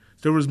that.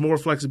 There was more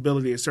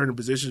flexibility at certain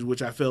positions,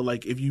 which I feel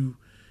like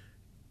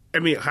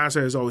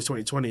hindsight is always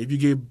 20/20. If you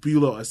give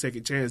Beulah a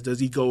second chance, does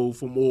he go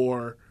for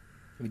more?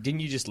 Didn't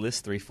you just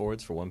list 3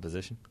 forwards for one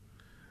position?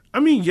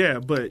 Yeah,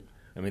 but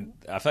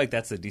I feel like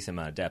that's a decent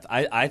amount of depth.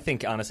 I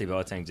think, honestly,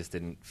 Boateng just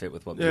didn't fit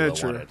with what Beulah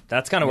wanted.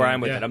 That's kind of where I'm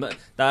with it.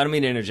 I don't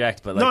mean to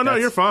interject, but no,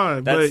 you're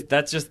fine.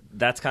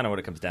 That's kind of what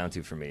it comes down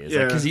to for me.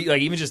 Because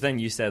even just then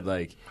you said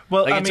it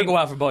took a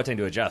while for Boateng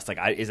to adjust.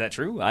 Is that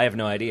true? I have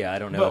no idea. I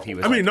don't know if he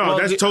was.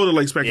 That's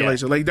total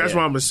speculation. That's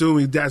why I'm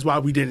assuming that's why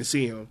we didn't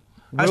see him.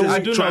 I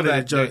do know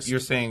that you're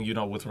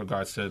saying with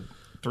regards to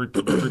three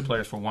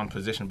players for one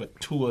position, but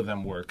 2 of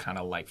them were kind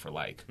of like for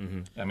like.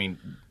 Mm-hmm.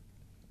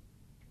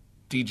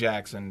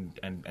 D-Jax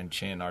and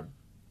Chin are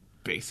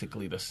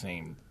basically the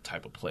same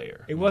type of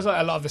player. It was a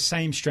lot of the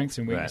same strengths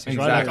and weaknesses.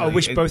 Right, exactly. I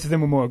wish both of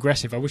them were more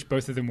aggressive. I wish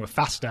both of them were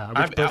faster.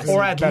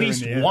 Or at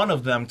least one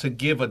of them to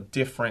give a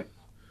different...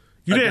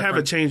 You didn't have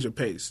a change of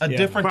pace.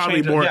 Different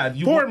probably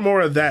change.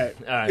 More of that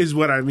is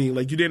what I mean.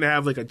 You didn't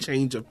have a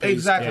change of pace.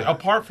 Exactly. Yeah.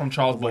 Apart from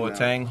Charles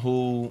Boateng,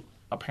 who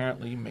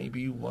apparently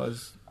maybe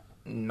was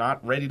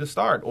not ready to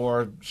start,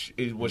 or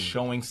it was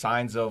showing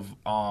signs of,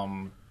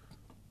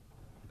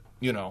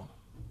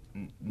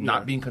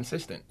 not being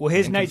consistent. Well,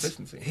 here's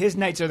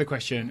Nate's other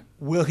question.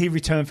 Will he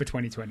return for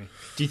 2020?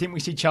 Do you think we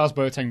see Charles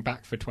Boateng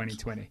back for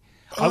 2020?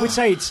 I would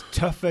say it's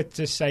tougher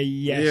to say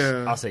yes.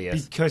 Yeah. I'll say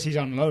yes. Because he's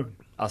on loan.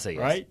 I'll say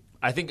yes. Right?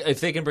 I think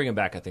if they can bring him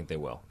back, I think they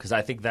will. Because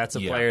I think that's a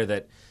player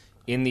that,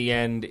 in the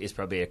end, is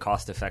probably a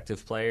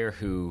cost-effective player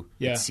who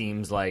it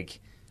seems like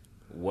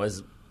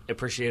was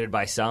appreciated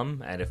by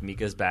some. And if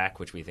Mika's back,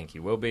 which we think he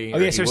will be. Oh,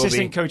 yeah, so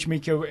assistant coach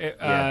Mika,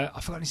 I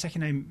forgot his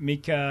second name,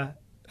 Mika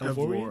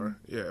Evora.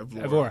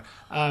 Evora.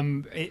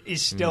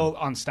 Is still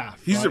on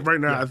staff. He's right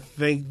now, I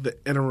think, the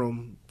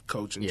interim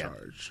coach in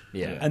charge.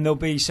 Yeah. And he'll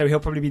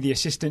probably be the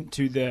assistant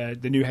to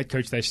the new head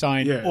coach they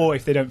sign. Yeah. Or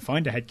if they don't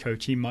find a head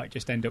coach, he might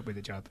just end up with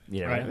a job.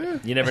 You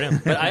never know.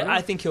 But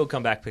I think he'll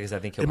come back because I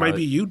think he'll might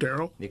be you,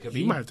 Daryl. It could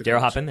be Daryl,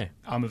 hop in there.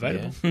 I'm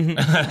available.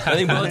 I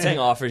think Boateng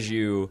offers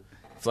you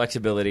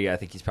flexibility. I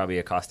think he's probably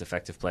a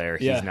cost-effective player.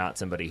 He's not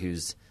somebody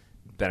who's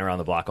been around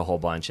the block a whole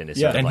bunch and is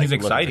sort of he's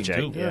exciting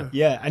too.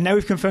 Yeah, and now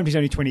we've confirmed he's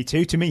only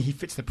 22. To me, he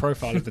fits the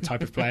profile of the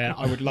type of player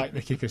I would like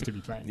the Kickers to be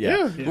playing.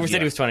 We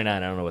said he was 29. I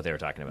don't know what they were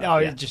talking about. No,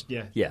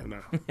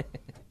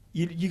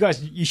 You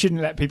guys, you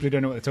shouldn't let people who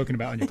don't know what they're talking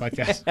about on your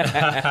podcast.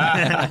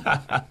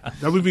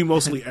 That would be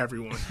mostly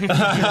everyone.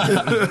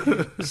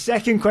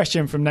 Second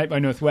question from Nate by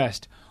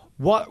Northwest.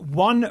 What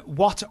one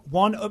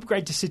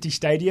upgrade to City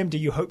Stadium do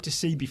you hope to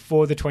see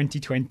before the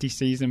 2020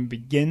 season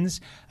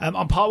begins?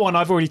 On part one,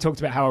 I've already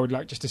talked about how I would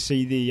like just to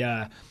see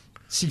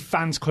see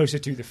fans closer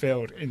to the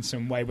field in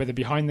some way, whether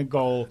behind the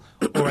goal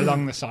or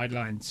along the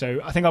sideline. So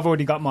I think I've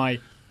already got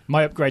my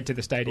upgrade to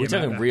the stadium. Are we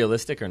talking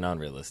realistic or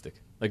non-realistic?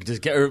 Like,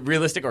 just get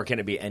realistic, or can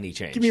it be any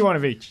change? Give me one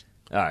of each.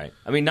 All right.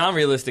 I mean,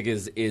 non-realistic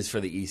is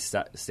for the East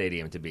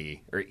Stadium to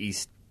be, or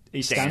East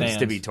stands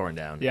to be torn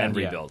down and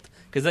rebuilt,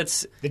 because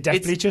that's the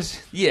death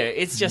bleachers. Yeah,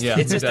 it's just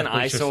an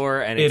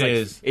eyesore, and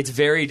it's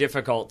very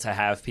difficult to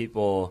have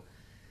people.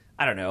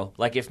 I don't know,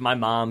 like if my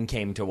mom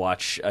came to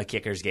watch a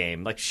Kickers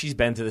game, like she's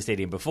been to the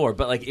stadium before,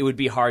 but like it would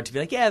be hard to be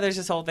like, there's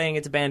this whole thing,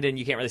 it's abandoned,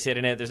 you can't really sit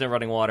in it, there's no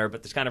running water,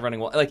 but there's kind of running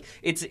water. Like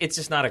it's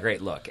just not a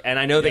great look, and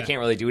I know they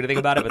can't really do anything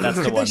about it, but that's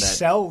the one that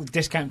sell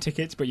discount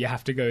tickets, but you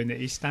have to go in the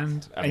East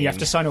Stand and you have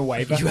to sign a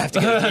waiver. You have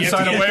to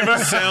sign a waiver,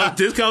 sell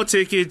discount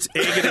tickets,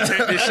 and get a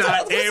tetanus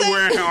shot, and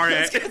wear a hard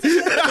hat,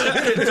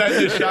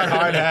 tetanus shot,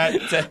 hard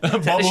hat,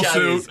 bubble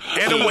suit,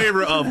 and a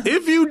waiver of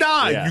if you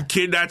die, you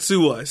cannot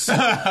sue us.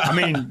 I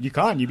mean, you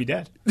can't, you'd be dead.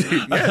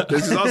 Yeah,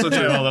 this is also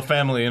true. The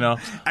family,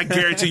 I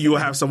guarantee you will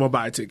have someone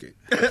buy a ticket.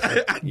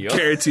 I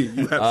guarantee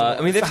you have someone.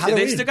 I mean,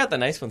 they've still got the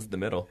nice ones in the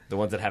middle, the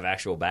ones that have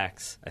actual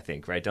backs, I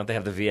think, right? Don't they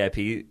have the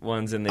VIP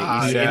ones in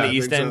the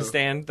East End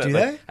stand? Do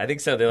they? I think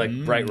so. They're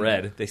like bright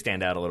red. They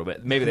stand out a little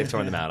bit. Maybe they've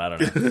torn them out. I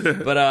don't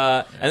know. But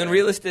and then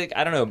realistic,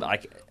 I don't know.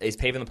 Like, is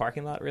paving the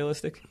parking lot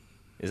realistic?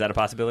 Is that a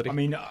possibility? I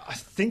mean, I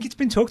think it's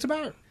been talked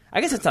about. I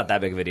guess it's not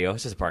that big of a video.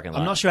 It's just a parking lot.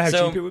 I'm not sure how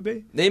cheap it would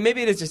be.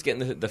 Maybe it is just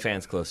getting the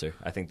fans closer.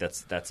 I think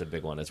that's a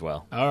big one as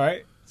well. All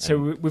right. So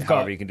we've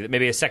got... you can do it.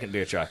 Maybe a second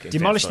beer truck.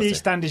 Demolish the East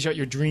Stand is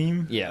your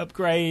dream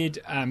upgrade.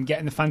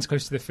 Getting the fans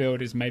close to the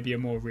field is maybe a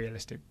more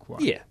realistic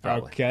one. Yeah,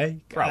 probably.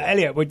 Okay.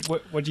 Elliot,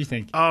 what do you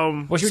think?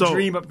 What's your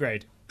dream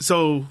upgrade?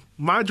 So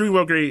my dream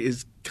upgrade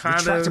is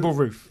kind of... Retractable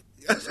roof.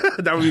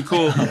 That would be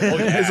cool.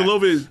 It's a little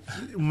bit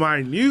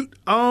minute.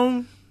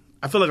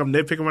 I feel like I'm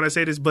nitpicking when I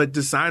say this, but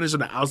the signage on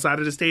the outside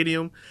of the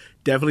stadium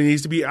definitely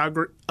needs to be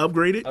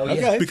upgraded. Oh,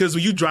 yeah. Because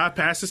when you drive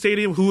past the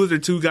stadium, who are the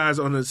two guys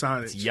on the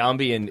signage? It's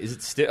Yambi and is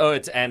it still? Oh,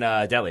 it's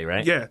Delhi,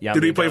 right? Yeah. Yambi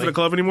Do they play for the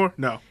club anymore?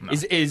 No.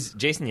 Is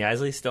Jason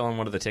Yaisley still on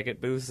one of the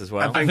ticket booths as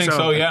well? I think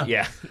so.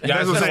 Yeah.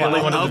 That's what I'm saying.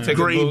 Like,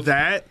 upgrade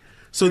that.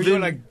 So we're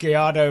doing like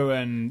Gallardo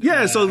and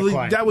so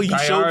that way you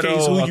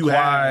showcase who you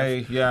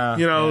have.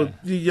 Yeah.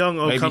 The young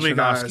upcoming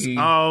guys.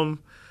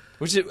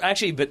 Which is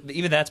actually, but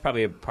even that's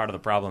probably a part of the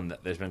problem,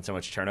 that there's been so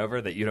much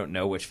turnover that you don't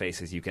know which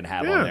faces you can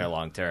have on there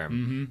long term.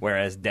 Mm-hmm.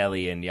 Whereas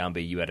Delhi and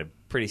Yambi, you had a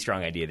pretty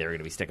strong idea they were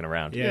going to be sticking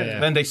around. Yeah.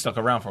 Then they stuck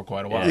around for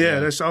quite a while.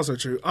 Yeah, that's also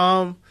true.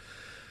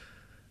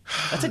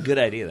 That's a good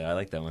idea, though. I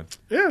like that one.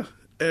 Yeah.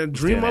 And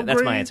dream upgrade.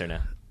 That's my answer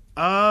now.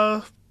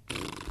 I'm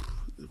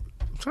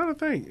trying to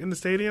think. In the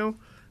stadium,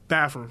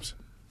 bathrooms.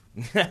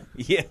 I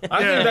think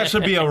that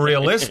should be a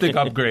realistic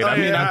upgrade.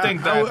 I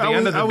think that at the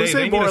end of the day,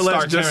 they need to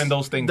start tearing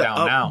those things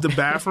down now. The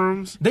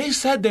bathrooms? They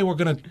said they were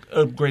going to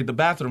upgrade the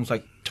bathrooms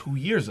like 2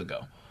 years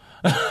ago.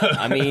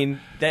 I mean,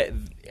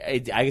 I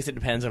guess it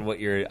depends on what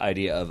your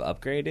idea of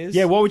upgrade is.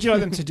 Yeah, what would you like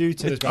them to do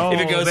to this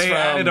bathroom? If it goes they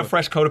added a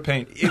fresh coat of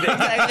paint.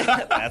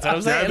 That's what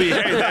I'm saying.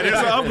 That is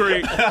an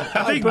upgrade.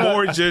 I think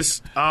more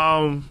just...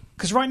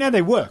 Because right now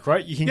they work,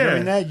 right? You can go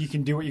in there, you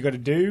can do what you got to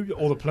do.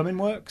 All the plumbing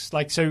works.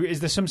 Like, so is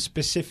there some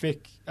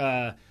specific?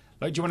 Like,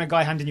 do you want a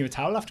guy handing you a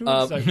towel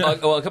afterwards?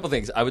 Well, a couple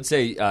things. I would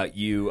say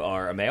you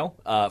are a male.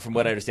 From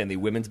what I understand, the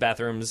women's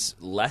bathrooms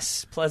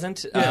less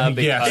pleasant.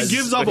 It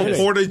gives off a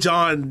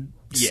Porta-John.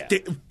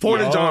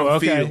 Porta-John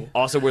feel.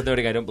 Also worth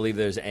noting, I don't believe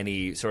there's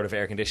any sort of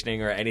air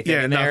conditioning or anything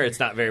in there. It's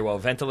not very well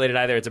ventilated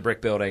either. It's a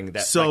brick building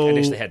that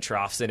initially had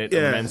troughs in it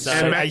on the men's side.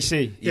 So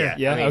AC.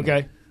 Yeah.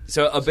 Okay.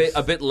 So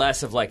a bit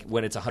less of like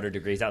when it's 100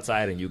 degrees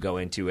outside and you go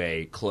into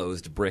a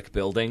closed brick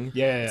building.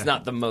 Yeah. It's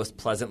not the most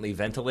pleasantly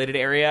ventilated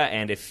area,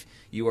 and if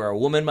you are a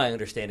woman, my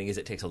understanding is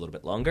it takes a little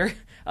bit longer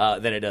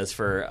than it does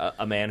for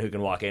a man who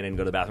can walk in and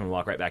go to the bathroom and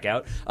walk right back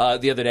out.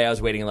 The other day I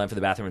was waiting in line for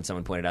the bathroom and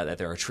someone pointed out that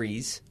there are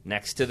trees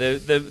next to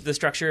the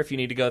structure. If you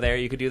need to go there,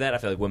 you could do that. I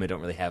feel like women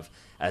don't really have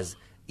as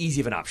easy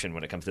of an option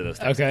when it comes to those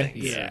types of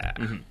things. Yeah.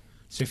 Mm-hmm.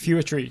 So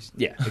fewer trees.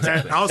 Yeah,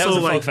 exactly. And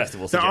also, like,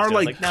 there are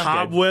like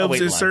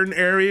cobwebs in certain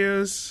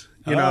areas.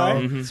 You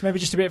know, So maybe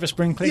just a bit of a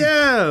spring clean.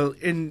 Yeah,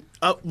 and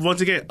once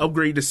again,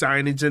 upgrade the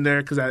signage in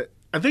there because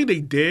I think they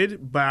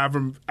did, but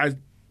I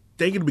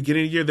think in the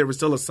beginning of the year there was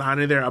still a sign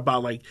in there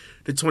about like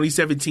the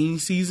 2017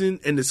 season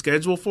and the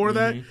schedule for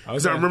that.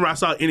 Because I remember I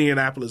saw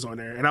Indianapolis on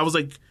there, and I was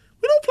like,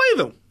 we don't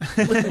play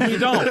them. We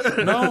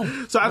don't.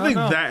 No. So I think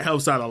that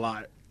helps out a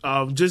lot.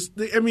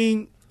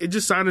 It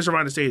just signage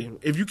around the stadium.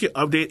 If you can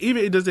update,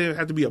 even it doesn't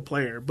have to be a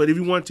player, but if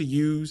you want to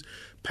use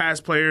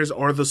past players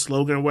or the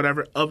slogan or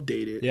whatever,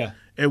 update it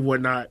and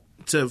whatnot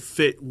to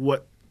fit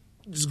what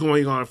is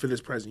going on for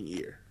this present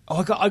year.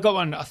 Oh, I got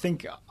one. I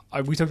think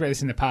we talked about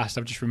this in the past.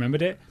 I've just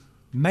remembered it.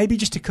 Maybe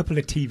just a couple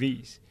of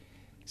TVs.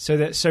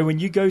 So when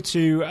you go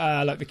to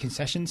like the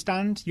concession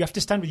stand, you have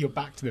to stand with your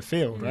back to the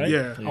field, right?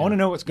 Yeah. I want to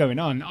know what's going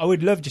on. I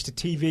would love just a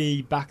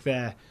TV back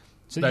there.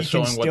 So that's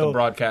showing what the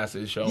broadcast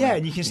is showing. Yeah,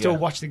 and you can still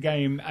watch the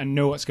game and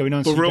know what's going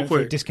on. But so real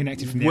quick,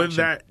 disconnected from the would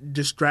action. that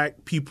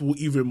distract people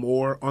even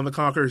more on the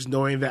Conquerors,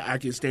 knowing that I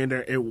can stand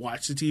there and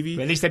watch the TV?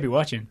 But at least they'd be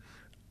watching.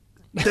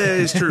 That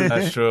is true.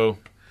 That's true.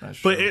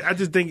 But I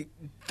just think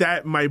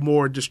that might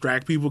more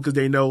distract people because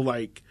they know,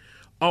 like,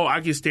 oh,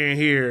 I can stand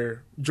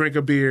here, drink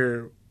a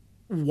beer,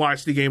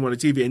 watch the game on the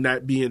TV, and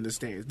not be in the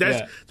stands.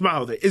 That's my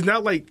whole thing. It's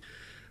not like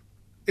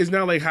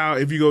how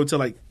if you go to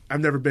like. I've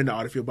never been to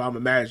Audi Field, but I'm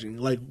imagining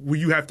like where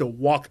you have to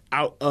walk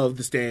out of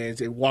the stands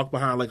and walk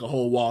behind like a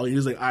whole wall. And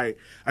you're just like, all right,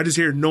 I just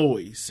hear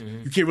noise.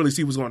 You can't really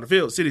see what's going on in the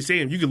field. City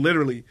Stadium, you can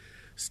literally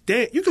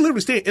stand. You can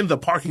literally stand in the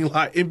parking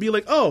lot and be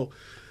like, oh,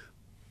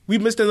 we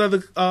missed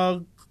another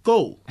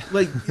goal.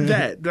 Like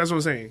that. That's what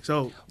I'm saying.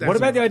 So, what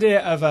about the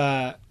idea of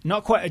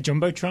not quite a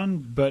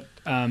jumbotron, but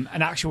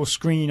an actual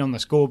screen on the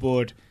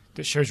scoreboard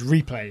that shows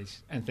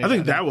replays and things. I think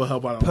like that will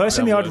help out.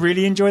 Personally, I'd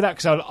really enjoy that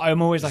because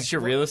I'm always like, is this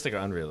realistic or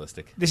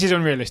unrealistic? This is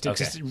unrealistic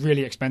because it's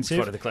really expensive.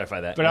 Just wanted to clarify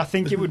that. But I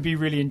think it would be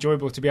really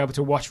enjoyable to be able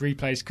to watch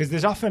replays because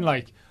there's often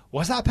like,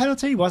 was that a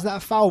penalty? Was that a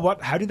foul?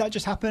 How did that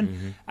just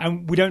happen?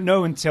 And we don't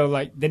know until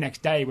like the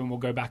next day when we'll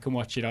go back and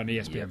watch it on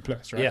ESPN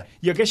Plus, right?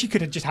 Yeah, I guess you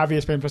could just have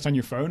ESPN Plus on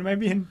your phone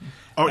maybe,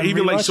 or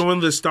even like showing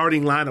the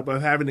starting lineup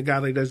of having the guy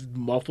like that's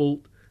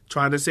muffled.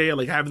 Trying to say it,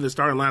 like having the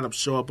starting lineup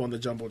show up on the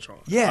jumbotron.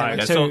 Yeah,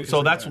 right,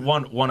 so that's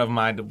one of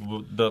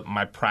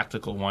my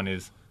practical one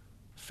is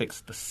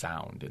fix the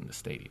sound in the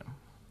stadium.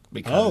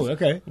 Because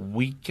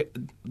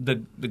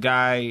the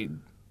guy,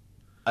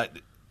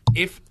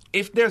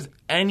 if there's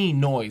any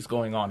noise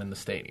going on in the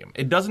stadium,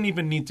 it doesn't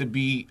even need to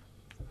be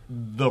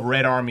the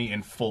Red Army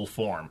in full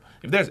form.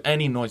 If there's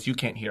any noise, you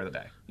can't hear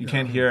that. You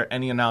can't hear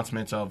any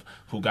announcements of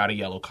who got a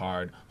yellow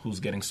card, who's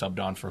getting subbed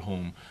on for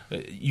whom.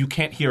 You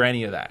can't hear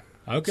any of that.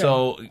 Okay.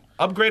 So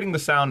upgrading the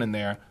sound in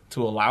there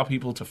to allow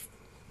people to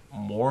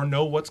more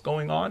know what's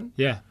going on.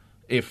 Yeah.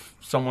 If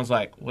someone's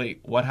like,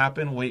 wait, what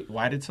happened? Wait, who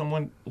got a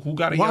yellow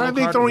card? Why are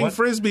they throwing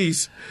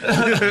frisbees?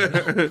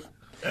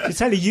 To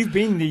tell you, you've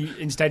been the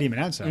in-stadium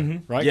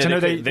announcer, right? Yeah,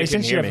 they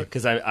couldn't hear me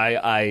because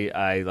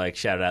I like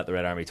shouted out the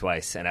Red Army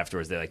twice, and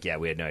afterwards they're like, yeah,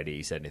 we had no idea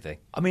you said anything.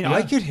 I mean,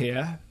 I could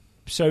hear.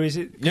 So is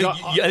it?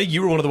 I think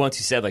you were one of the ones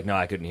who said like, no,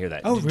 I couldn't hear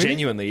that. Oh, really?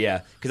 Genuinely,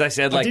 yeah. Because I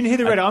said like, I didn't hear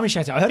the Red Army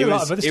shout out. I heard a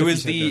lot of other stuff.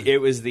 It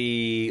was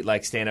the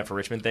like stand up for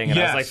Richmond thing, and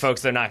I was like,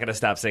 folks, they're not going to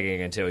stop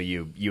singing until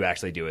you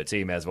actually do it. So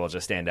you may as well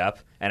just stand up.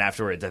 And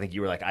afterwards, I think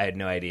you were like, I had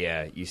no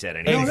idea you said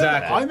anything.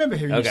 Exactly. I remember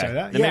hearing you say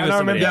that. Yeah, and I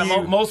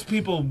remember. Most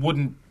people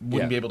wouldn't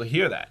be able to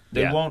hear that.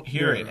 They won't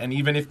hear it, and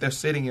even if they're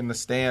sitting in the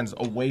stands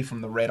away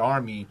from the Red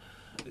Army,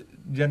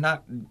 you're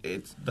not.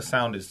 The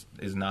sound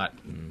is not.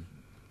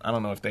 I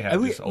don't know if they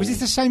have this. Was this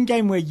the same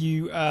game where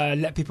you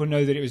let people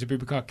know that it was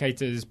Abubakar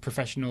Keita's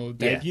professional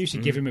debut, so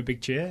give him a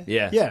big cheer?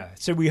 Yeah.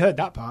 So we heard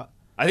that part.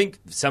 I think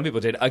some people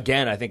did.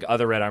 Again, I think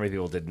other Red Army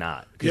people did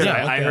not.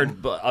 I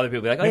heard other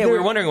people be like, we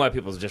were wondering why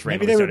people just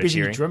randomly started cheering. Maybe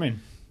they were busy drumming.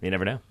 You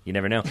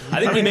never know.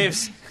 I think we may have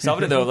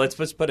solved it, though.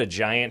 Let's put a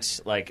giant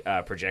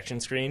projection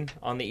screen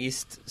on the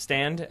East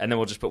stand, and then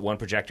we'll just put one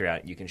projector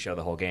out. You can show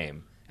the whole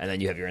game. And then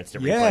you have your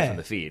instant replay from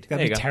the feed.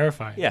 That'd be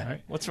terrifying. Yeah.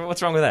 Right? What's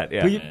wrong with that?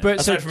 Yeah.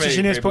 But so to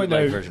Shahneer's point,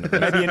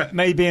 though,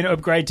 maybe an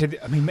upgrade to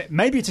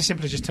maybe it's as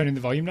simple as just turning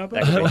the volume knob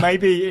up. Or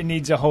maybe it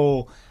needs a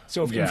whole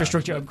sort of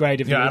infrastructure upgrade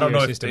of the audio I don't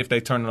know system. if they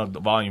turn the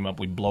volume up,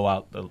 we blow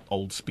out the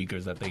old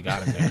speakers that they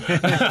got in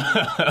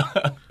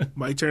there.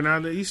 Might turn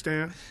on the East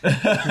Stand.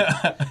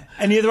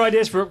 Any other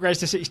ideas for upgrades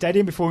to City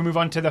Stadium before we move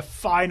on to the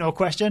final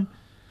question?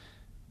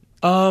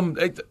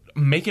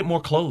 Make it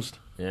more closed.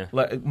 Yeah.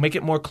 Make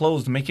it more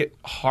closed. Make it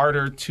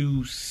harder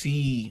to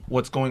see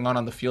what's going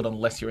on the field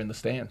unless you're in the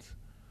stands.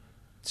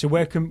 So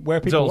where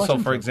people watch So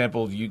for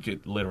example, you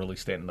could literally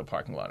stand in the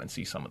parking lot and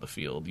see some of the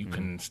field. You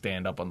can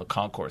stand up on the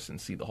concourse and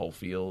see the whole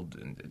field,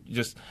 and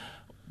just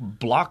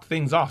block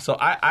things off. So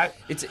I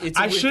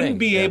shouldn't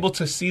be able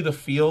to see the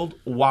field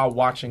while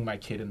watching my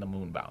kid in the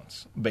moon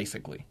bounce.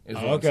 Basically, is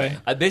what I'm saying.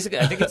 I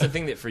think it's a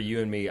thing that for you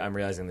and me, I'm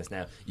realizing this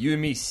now. You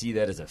and me see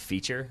that as a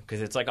feature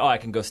because it's like, I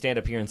can go stand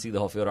up here and see the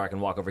whole field, or I can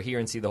walk over here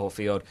and see the whole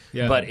field.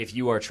 Yeah. But if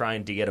you are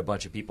trying to get a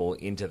bunch of people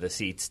into the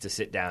seats to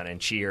sit down and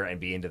cheer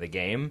and be into the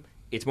game,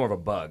 it's more of a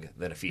bug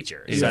than a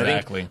feature. Exactly. So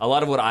I think a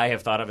lot of what I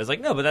have thought of is like,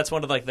 no, but that's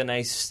one of like the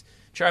nice,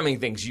 charming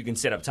things you can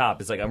sit up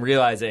top. It's like I'm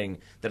realizing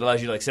that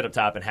allows you to like sit up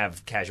top and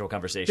have casual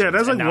conversations. Yeah,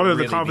 that's like one of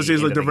the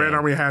conversations like the Red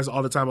Army has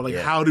all the time. Like,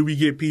 how do we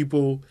get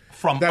people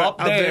from up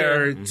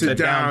there to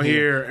down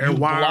here, and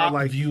why block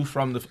like view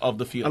of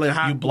the field?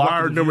 Like, you block why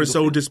are numbers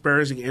so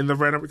disparaging in the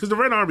Red Army? Because the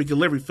Red Army can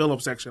literally fill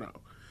up Section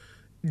O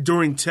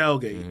during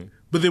tailgate,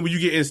 but then when you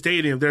get in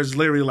stadium, there's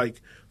literally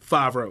like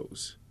 5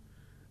 rows.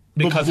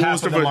 Because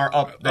half of them are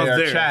up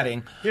there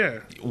chatting.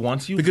 Yeah.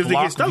 Once you because they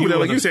get stuck there,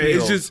 like you said,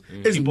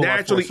 it's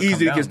naturally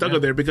easy to get stuck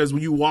up there because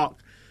when you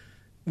walk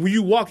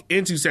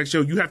into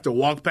Section, you have to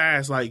walk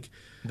past like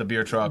the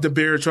beer truck.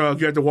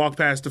 You have to walk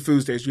past the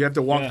food station. You have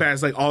to walk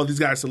past like all these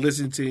guys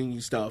soliciting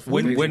stuff.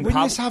 Wouldn't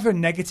this have a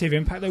negative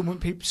impact though?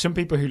 Wouldn't some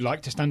people who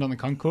like to stand on the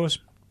concourse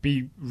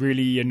be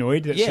really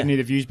annoyed that suddenly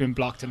the view's been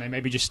blocked and they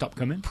maybe just stop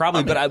coming?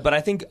 Probably, but I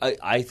think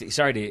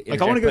sorry to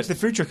like I want to go to the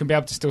food truck and be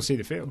able to still see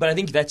the field. But I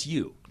think that's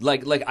you.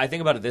 Like I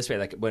think about it this way: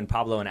 like when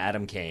Pablo and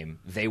Adam came,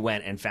 they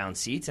went and found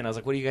seats, and I was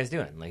like, "What are you guys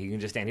doing? Like you can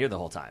just stand here the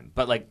whole time."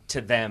 But like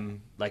to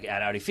them, like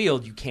at Audi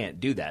Field, you can't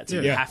do that, so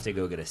you have to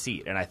go get a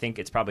seat. And I think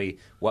it's probably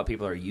what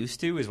people are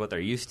used to is what they're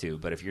used to.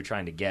 But if you're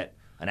trying to get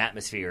an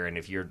atmosphere, and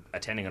if you're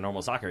attending a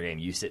normal soccer game,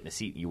 you sit in a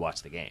seat and you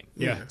watch the game.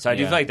 Yeah. So I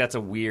do feel like that's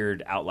a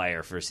weird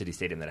outlier for City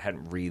Stadium that I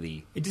hadn't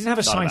really. It doesn't have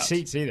assigned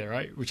seats either,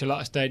 right? Which a lot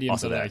of stadiums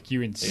also are like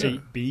you in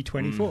seat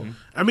B24. Mm-hmm.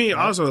 I mean,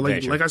 also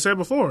like I said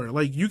before,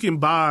 like you can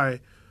buy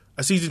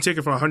a season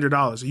ticket for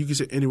 $100, so you can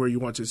sit anywhere you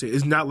want to sit.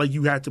 It's not like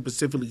you have to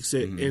specifically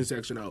sit in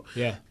Section O.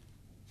 Yeah.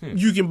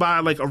 You can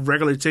buy like a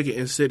regular ticket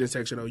and sit in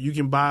Section O. You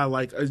can buy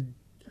like a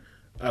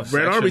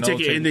Red Army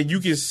ticket and then you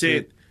can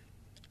sit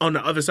on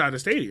the other side of the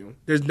stadium.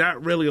 There's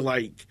not really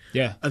like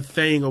a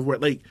thing of where,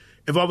 like,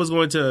 if I was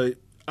going to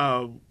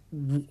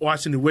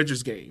watching the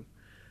Wizards game,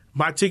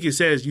 my ticket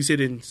says you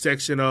sit in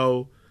Section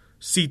O,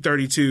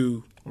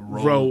 C32,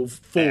 row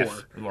 4,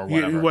 F, or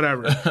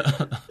whatever.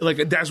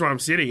 Like that's where I'm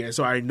sitting at,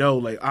 so I know,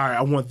 like, all right,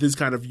 I want this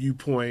kind of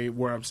viewpoint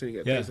where I'm sitting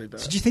at. Things like that.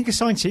 So do you think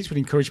assigned seats would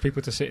encourage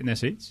people to sit in their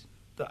seats?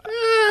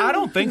 I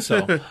don't think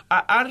so.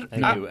 I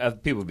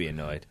think people would be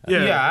annoyed.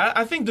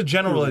 I think the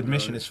general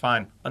admission is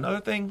fine.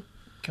 Another thing.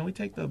 Can we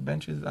take the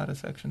benches out of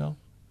Section O?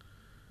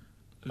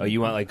 Oh, you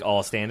want like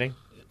all standing?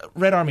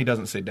 Red Army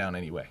doesn't sit down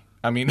anyway.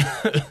 I mean,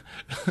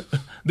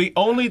 the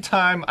only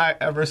time I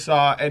ever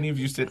saw any of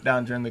you sit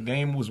down during the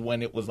game was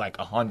when it was like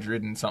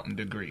 100 and something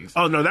degrees.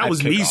 Oh, no, that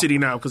was me sitting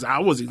down because I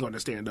wasn't going to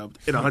stand up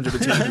at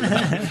 110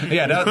 degrees.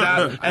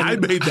 I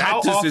made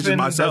that decision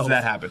myself. Does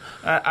that happen?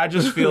 I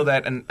just feel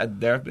that, and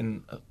there have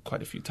been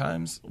quite a few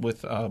times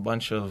with a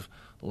bunch of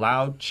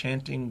loud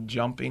chanting,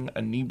 jumping,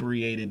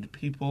 inebriated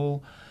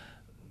people.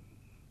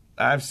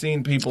 I've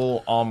seen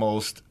people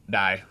almost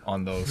die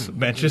on those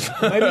benches.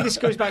 Maybe this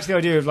goes back to the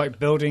idea of like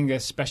building a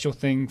special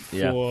thing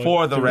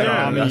for the Red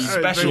Army, a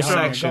special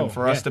section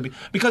for us to be.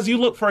 Because you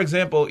look, for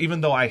example,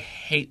 even though I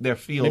hate their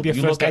field, you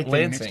look at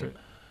Lansing.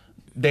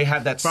 They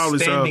have that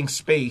standing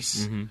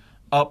space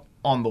up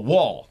on the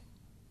wall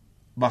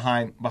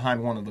behind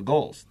one of the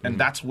goals, and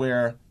that's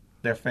where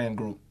their fan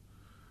group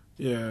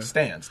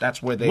stands.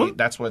 That's where they.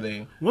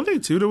 One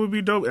thing too that would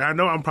be dope. And I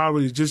know I'm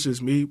probably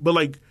just me, but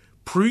like.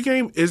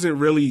 Pre-game isn't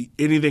really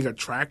anything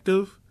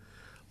attractive.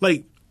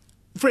 Like,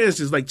 for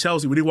instance, like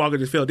Chelsea, when they walk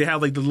in the field, they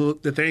have like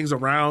the things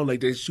around,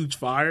 like they shoot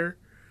fire.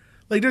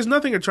 Like, there's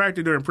nothing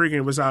attractive during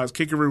pre-game besides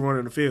Kickaroo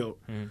running the field.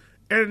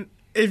 And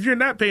if you're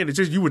not paying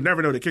attention, you would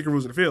never know that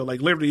Kickaroo's in the field.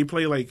 Like, literally, you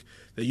play like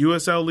the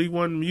USL League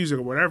One music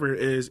or whatever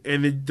it is,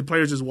 and the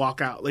players just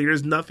walk out. Like,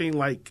 there's nothing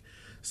like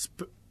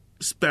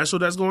special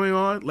that's going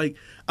on. Like,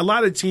 a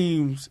lot of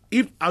teams,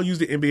 I'll use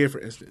the NBA for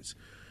instance.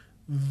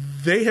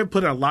 They have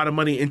put a lot of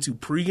money into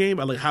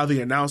pregame, like how they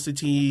announce the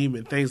team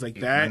and things like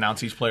that.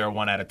 Announce each player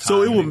one at a time.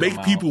 So it will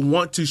make people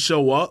want to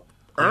show up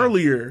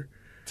earlier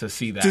to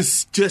see that,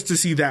 just to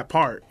see that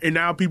part. And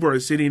now people are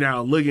sitting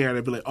down looking at it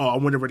and be like, "Oh, I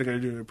wonder what they're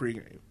going to do in the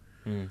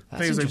pregame."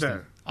 Things like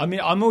that. I mean,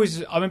 I'm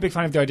a big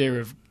fan of the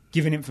idea of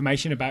giving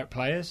information about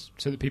players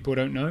so that people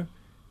don't know,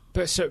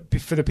 but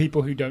for the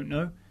people who don't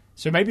know.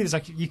 So maybe there's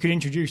like you could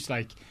introduce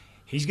like.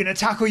 he's going to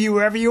tackle you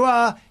wherever you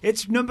are.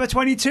 It's number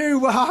 22,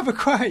 Wahaba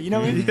Quay. You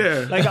know what I mean?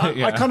 Yeah. Like,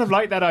 I kind of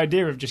like that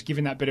idea of just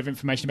giving that bit of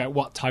information about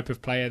what type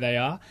of player they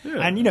are. Yeah.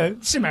 And, you know,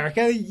 it's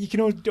America. You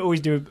can always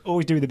do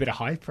with a bit of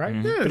hype, right? Yeah,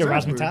 a bit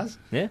exactly. of razzmatazz.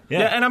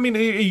 Yeah. And I mean,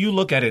 you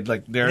look at it,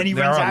 like, there are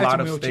a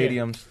lot of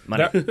stadiums.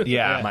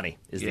 Money. Money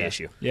is the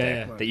issue.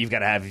 That you've got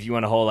to have if you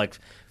want a whole, like,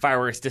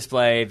 fireworks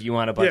display, if you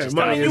want a bunch of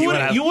stuff.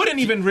 You wouldn't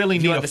even really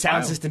need the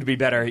sound system to be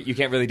better. You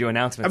can't really do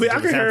announcements. I mean,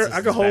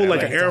 I could hold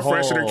like an air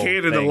freshener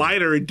can and a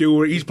lighter and do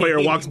where each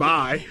player walks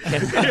by. There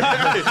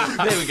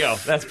we go.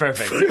 That's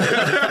perfect.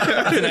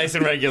 It's nice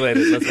and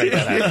regulated. Let's make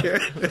that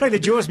happen. It's like the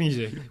Jaws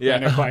music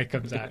when a quiet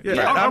comes out.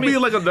 I mean,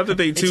 like another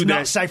thing too. It's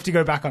not safe to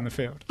go back on the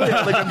field.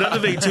 Yeah, like another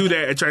thing too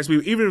that attracts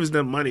people, even if it's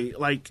not money.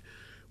 Like,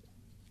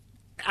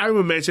 I'm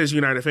a Manchester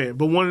United fan,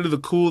 but one of the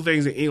cool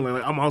things in England,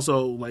 like, I'm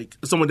also like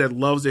someone that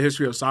loves the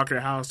history of soccer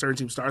and how certain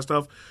teams start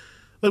stuff.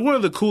 Like, one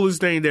of the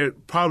coolest things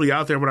that probably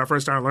out there when I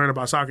first started learning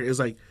about soccer is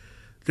like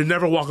the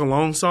Never Walk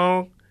Alone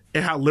song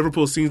and how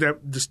Liverpool sings that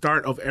at the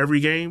start of every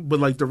game, but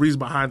like the reason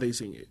behind they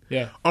sing it.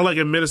 Yeah. Or like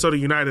in Minnesota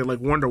United, like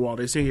Wonderwall,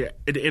 they sing it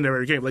at the end of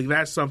every game. Like,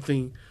 that's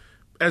something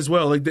as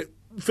well. Like, the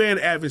fan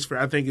atmosphere,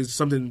 I think, is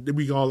something that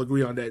we can all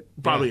agree on that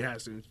probably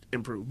has to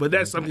improve. But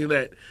that's something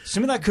that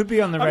some of that could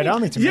be on the Red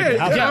Army to make it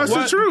happen. Yeah,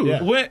 that's true.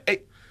 Yeah.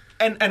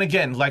 And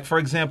again, like, for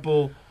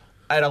example,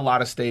 at a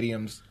lot of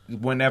stadiums,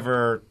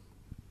 whenever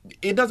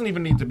it doesn't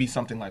even need to be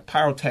something like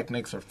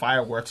pyrotechnics or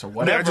fireworks or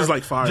whatever. Yeah, just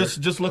like fire.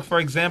 Just look, for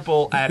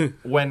example, at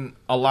when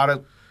a lot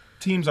of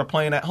teams are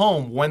playing at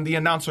home, when the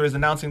announcer is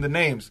announcing the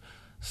names,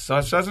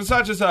 such and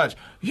such and such,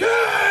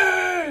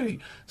 yay!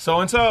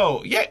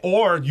 So-and-so, yeah.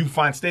 Or you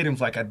find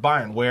stadiums like at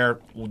Bayern where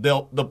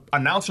the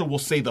announcer will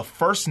say the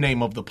first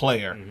name of the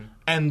player,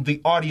 and the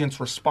audience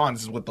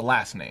responds with the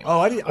last name. Oh,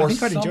 I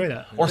think I'd enjoy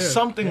that. Or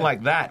something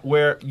like that,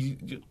 where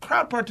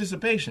crowd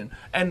participation.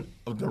 And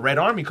the Red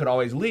Army could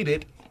always lead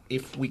it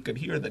if we could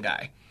hear the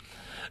guy.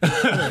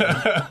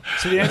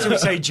 So the answer would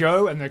say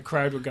Joe, and the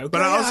crowd would go.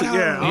 But I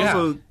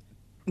also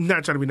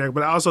not trying to be negative,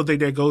 but I also think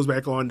that goes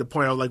back on the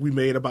point of, like, we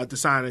made about the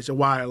signage and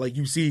why, like,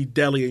 you see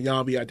Dele and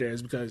Yambi out there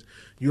is because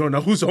you don't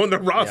know who's on the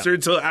roster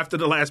until after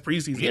the last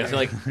preseason. Yeah, so,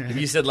 like, if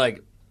you said,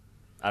 like,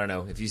 I don't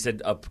know, if you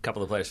said a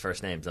couple of players'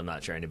 first names, I'm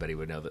not sure anybody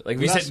would know that. Like,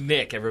 if you said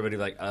Nick, everybody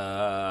would be like,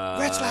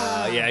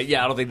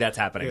 yeah, I don't think that's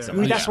happening. I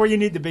mean, that's where you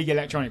need the big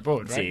electronic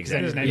board, right? See,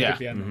 exactly. His name could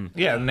be on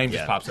the name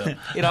just pops up.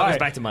 It all goes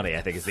back to money,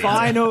 I think, is the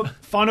answer.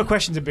 Final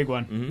question's a big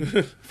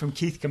one. From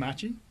Keith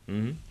Kamachi.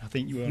 I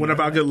think you were one of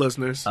our good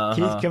listeners.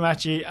 Keith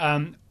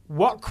Kamachi.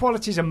 What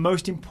qualities are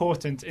most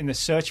important in the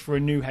search for a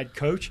new head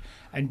coach,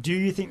 and do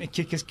you think the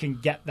Kickers can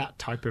get that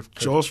type of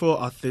coach? Joyful,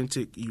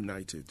 authentic,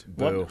 united.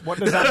 What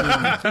does that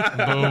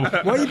mean?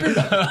 Boo. Why do you boo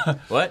that?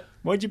 What?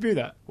 Why'd you boo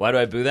that? Why do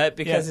I boo that?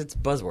 Because it's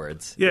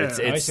buzzwords. Yeah,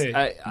 I see.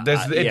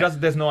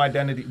 There's no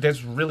identity.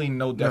 There's really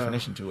no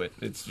definition to it.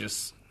 It's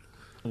just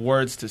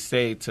words to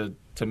say to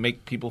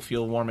make people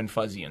feel warm and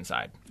fuzzy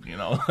inside. You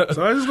know.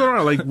 So I just go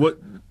around like what.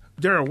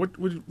 Darryl,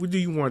 what do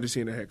you want to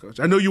see in a head coach?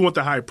 I know you want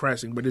the high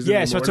pressing, but is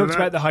it so I talked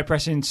about the high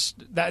pressing.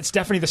 That's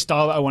definitely the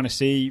style that I want to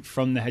see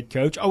from the head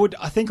coach.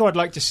 I think I would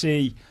like to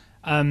see,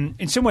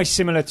 in some ways,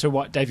 similar to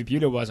what David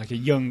Buehler was, like a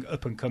young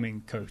up and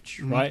coming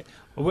coach, right?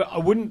 I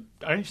don't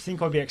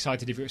think I'd be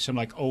excited if it was some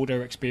like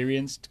older,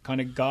 experienced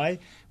kind of guy.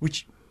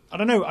 Which I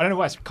don't know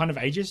why it's kind of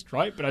ageist,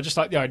 right? But I just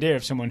like the idea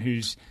of someone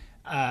who's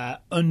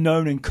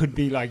unknown and could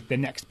be like the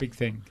next big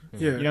thing. Yeah.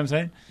 You know what I'm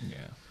saying? Yeah.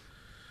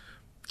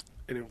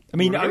 I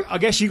mean, I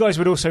guess you guys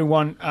would also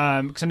want,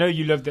 because I know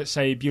you loved that,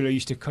 say, Buehler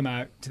used to come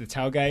out to the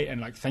tailgate and,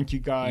 like, thank you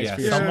guys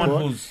for your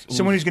support.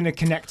 Someone who's going to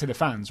connect to the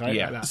fans, right?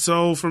 Yeah. Like that.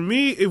 So for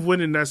me, it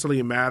wouldn't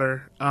necessarily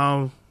matter.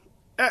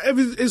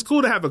 It's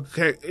cool to have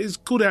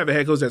a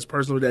head coach that's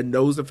personal, that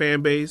knows the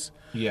fan base.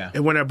 Yeah.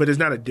 But it's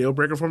not a deal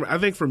breaker for me. I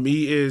think for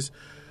me is,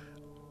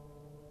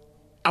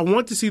 I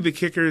want to see the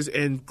Kickers,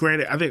 and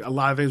granted, I think a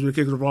lot of things with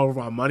the Kickers revolve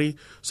around money.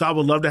 So I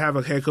would love to have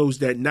a head coach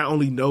that not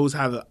only knows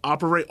how to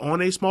operate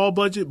on a small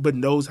budget, but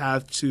knows how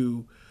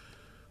to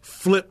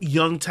flip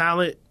young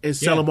talent and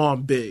sell them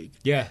on big.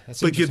 Yeah,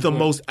 but get the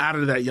most out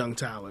of that young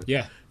talent.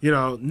 Yeah, you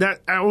know,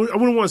 I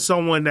wouldn't want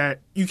someone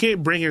that you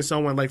can't bring in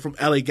someone like from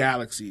LA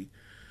Galaxy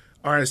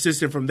or an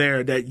assistant from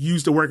there that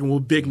used to working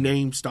with big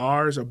name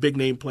stars or big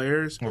name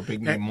players or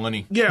big name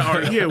money.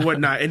 Yeah, or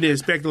whatnot, and then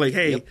expect like,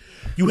 hey,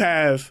 you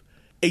have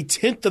a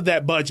tenth of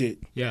that budget.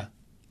 Yeah,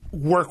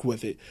 work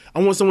with it. I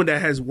want someone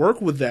that has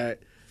worked with that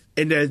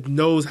and that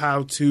knows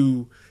how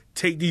to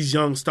take these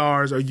young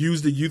stars or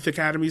use the youth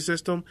academy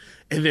system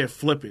and then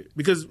flip it.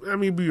 Because I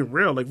mean, being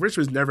real, like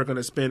Richard's never going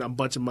to spend a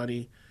bunch of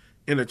money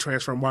in a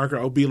transfer market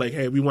or be like,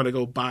 hey, we want to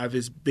go buy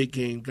this big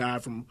game guy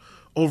from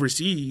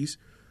overseas.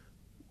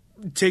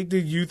 Take the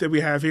youth that we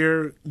have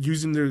here,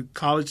 using the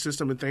college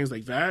system and things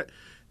like that,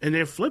 and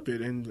then flip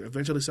it and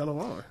eventually sell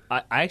it on.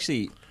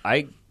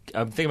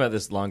 I'm thinking about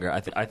this longer.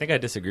 I think I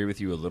disagree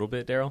with you a little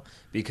bit, Darryl,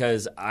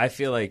 because I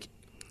feel like,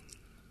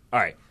 all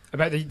right,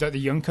 About the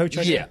young coach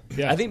idea?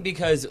 Yeah. I think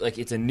because like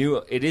it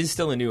is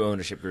still a new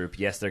ownership group.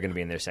 Yes, they're going to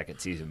be in their second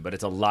season, but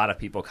it's a lot of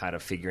people kind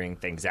of figuring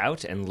things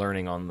out and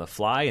learning on the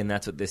fly, and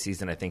that's what this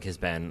season I think has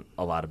been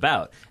a lot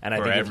about. And I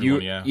think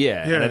everyone,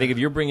 and I think if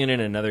you're bringing in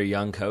another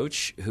young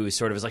coach who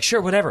sort of is like, sure,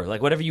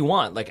 whatever you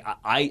want. Like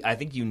I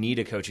think you need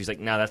a coach who's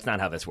like, no, that's not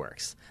how this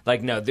works.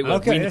 Like, no,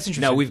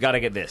 we've got to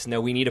get this. No,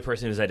 we need a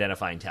person who's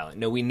identifying talent.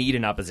 No, we need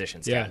an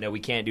opposition scout. No, we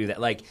can't do that.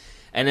 Like.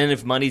 And then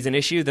if money's an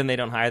issue, then they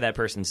don't hire that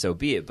person, so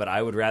be it. But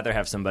I would rather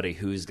have somebody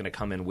who's going to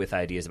come in with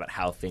ideas about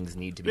how things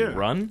need to be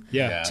run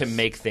to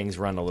make things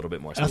run a little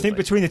bit more smoothly. I think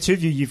between the two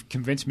of you, you've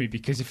convinced me,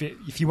 because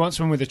if you want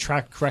someone with a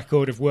track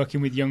record of working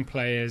with young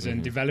players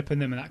and developing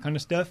them and that kind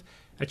of stuff,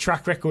 a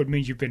track record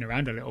means you've been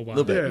around a little while.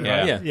 A little bit,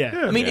 yeah.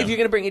 I mean, if you're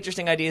going to bring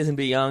interesting ideas and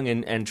be young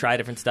and try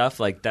different stuff,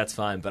 like that's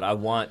fine. But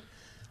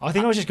I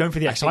think I was just going for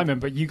the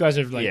excitement, but you guys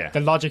have the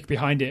logic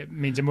behind it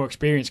means a more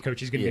experienced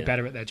coach is going to be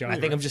better at their job. I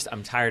think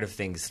I'm tired of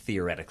things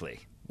theoretically.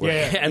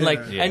 And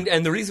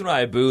the reason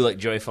why I boo like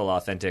joyful,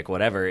 authentic,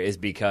 whatever is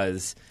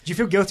because. Do you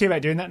feel guilty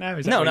about doing that now?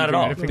 No, not at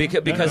all.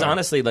 Because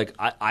honestly, like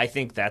I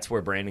think that's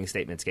where branding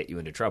statements get you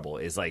into trouble.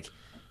 Is like,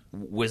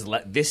 was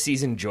this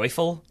season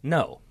joyful?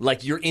 No,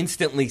 like you're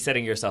instantly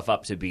setting yourself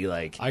up to be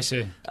like. I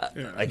see.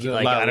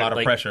 A lot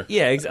of pressure.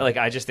 Yeah, like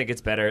I just think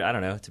it's better. I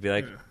don't know, to be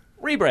like.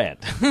 Rebrand.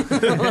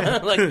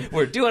 Like,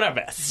 we're doing our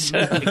best.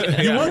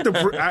 You want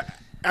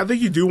I think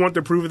you do want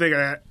to prove a thing.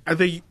 I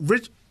think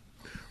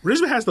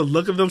Richmond has to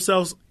look at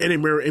themselves in a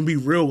mirror and be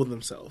real with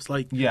themselves.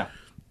 Like,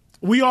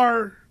 we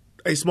are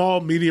a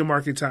small, medium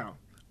market town.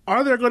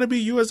 Are there going to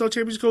be USL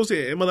Championship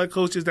coaches and MLS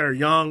coaches that are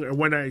young and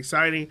not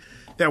exciting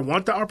that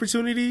want the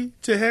opportunity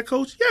to head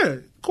coach? Yeah,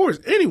 of course,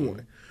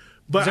 anyone.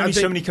 But there's only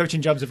so many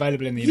coaching jobs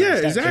available in the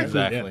United States.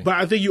 Exactly. But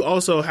I think you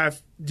also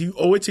you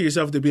owe it to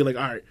yourself to be like,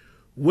 all right,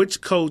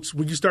 which coach,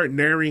 when you start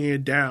narrowing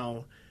it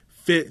down,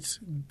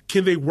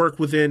 can they work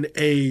within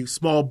a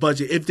small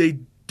budget if they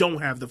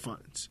don't have the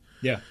funds?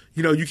 Yeah.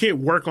 You can't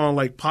work on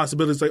like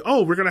possibilities like,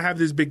 oh, we're going to have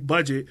this big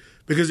budget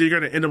because you're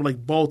going to end up like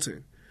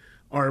Bolton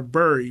or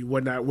Bury,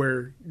 whatnot,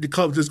 where the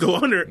club just go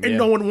under and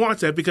no one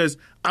wants that because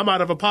I'm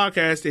out of a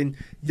podcast and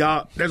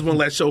y'all, there's one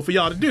less show for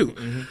y'all to do.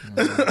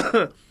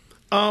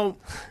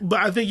 But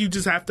I think you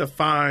just have to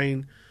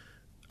find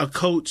a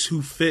coach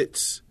who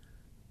fits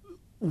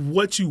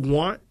what you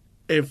want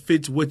and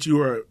fits what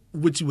you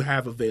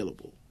have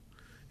available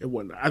and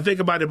whatnot. I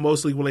think about it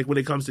mostly when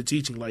it comes to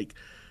teaching. Like,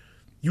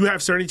 you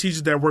have certain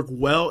teachers that work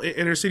well in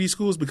inner city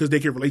schools because they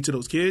can relate to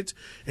those kids,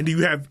 and do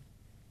you have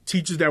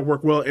teachers that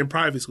work well in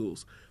private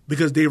schools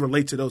because they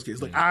relate to those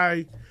kids. Like,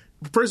 I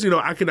personally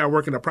I cannot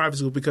work in a private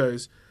school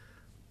because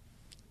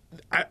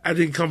I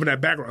didn't come from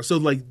that background. So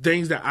like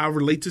things that I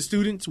relate to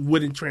students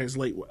wouldn't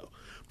translate well.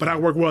 But I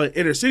work well in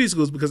inner city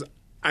schools because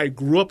I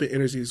grew up in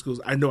inner city schools.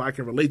 I know I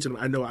can relate to them.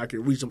 I know I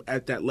can reach them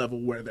at that level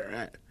where they're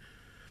at.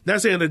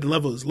 Not saying that the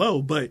level is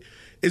low, but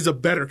it's a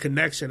better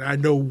connection. I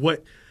know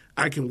what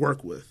I can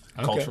work with.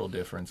 Cultural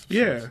difference.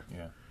 Yeah.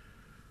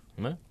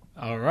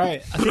 All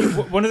right. I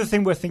think one of the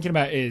things we're thinking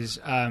about is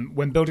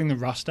when building the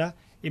roster,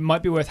 it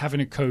might be worth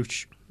having a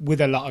coach with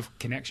a lot of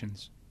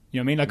connections. You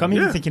know what I mean? Like, I'm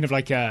even thinking of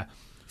like if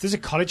there's a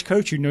college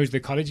coach who knows the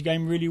college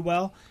game really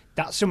well,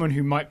 that's someone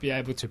who might be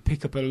able to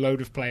pick up a load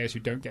of players who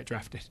don't get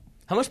drafted.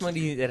 How much money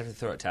do you have to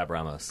throw at Tab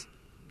Ramos?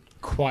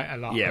 Quite a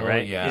lot. Yeah,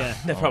 right? Yeah.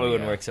 That probably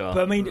wouldn't work so well.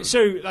 But I mean,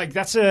 so like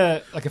that's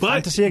a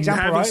fantasy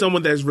example, having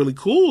someone that's really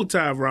cool,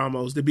 Tab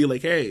Ramos, to be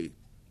like, hey,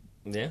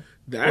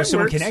 or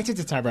someone connected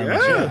to Tab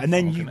Ramos, and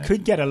then you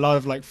could get a lot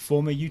of like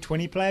former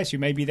U20 players who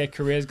maybe their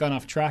career's gone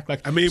off track.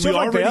 Like, I mean, we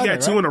already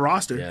got two in the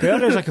roster.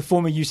 Gerda's like a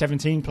former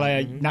U17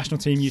 player, national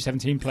team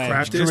U17 player.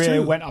 His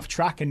career went off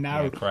track, and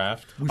now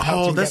Kraft.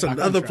 That's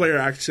another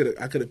player I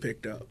could have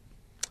picked up.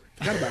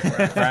 Forgot about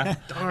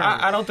Kraft.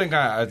 I don't think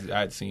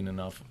I'd seen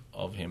enough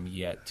of him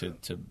yet to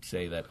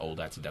say that,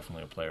 that's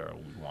definitely a player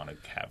we want to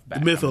have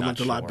back. The midfield looked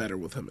a lot better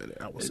with him in it.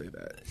 I will say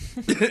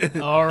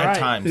that. All right. At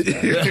times.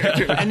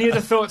 Any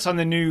other thoughts on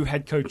the new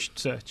head coach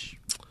search?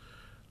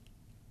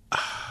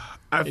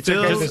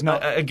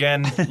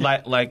 Again,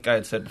 like I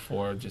had said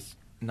before, just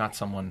not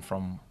someone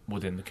from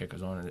within the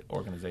Kickers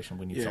organization.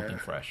 We need something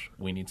fresh.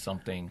 We need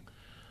something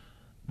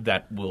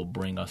that will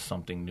bring us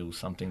something new,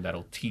 something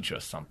that'll teach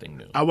us something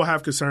new. I will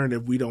have concern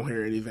if we don't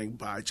hear anything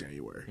by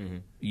January. Mm-hmm.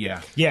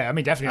 Yeah. I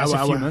mean, definitely.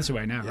 That's a few months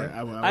away now,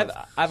 right?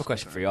 I have a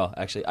question for y'all,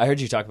 actually. I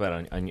heard you talk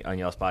about it on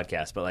y'all's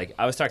podcast, but like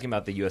I was talking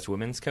about the U.S.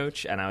 women's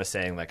coach, and I was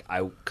saying like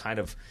I kind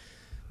of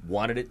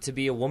wanted it to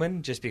be a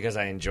woman just because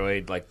I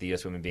enjoyed like the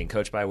U.S. women being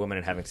coached by a woman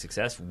and having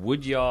success.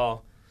 Would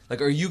y'all...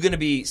 Like, are you going to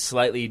be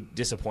slightly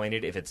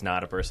disappointed if it's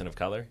not a person of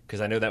color?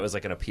 Because I know that was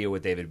like an appeal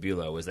with David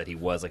Bulow, was that he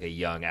was like a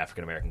young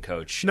African American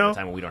coach at a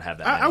time when we don't have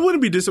that. I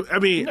wouldn't be disappointed. I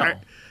mean,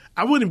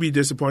 I wouldn't be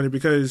disappointed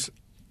because,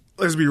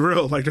 let's be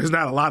real, like there's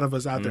not a lot of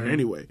us out there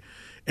anyway,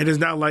 and it's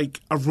not like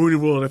a Rooney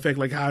Rule effect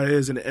like how it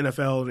is in the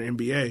NFL and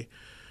the NBA.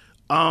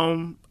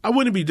 I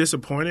wouldn't be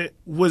disappointed.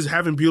 Was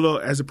having Bulow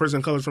as a person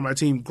of color for my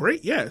team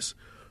great? Yes,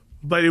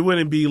 but it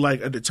wouldn't be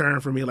like a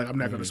deterrent for me. Like I'm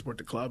not going to support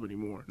the club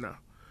anymore. No.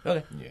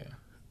 Okay. Yeah.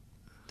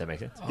 That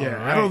makes sense. Yeah,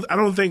 right. I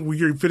don't think when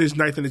you're finished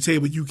ninth in the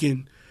table, you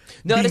can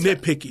be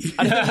nitpicky.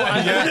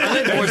 I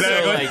think more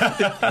so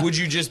like, would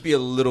you just be a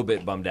little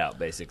bit bummed out,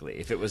 basically,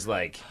 if it was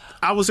like...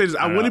 I would say this.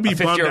 I wouldn't be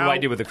bummed out. 50-year-old white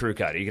dude with a crew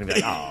cut. Are you going to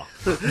be like, oh.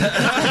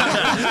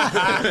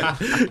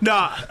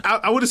 No,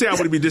 I wouldn't say I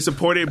would be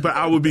disappointed, but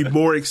I would be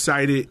more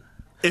excited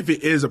if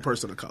it is a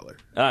person of color.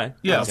 All right.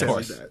 Yeah, of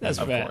course. That's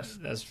fair.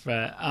 That's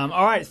fair.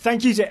 All right.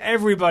 Thank you to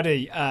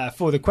everybody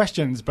for the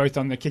questions, both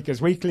on the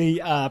Kickers Weekly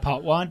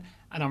Part 1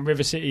 and on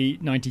River City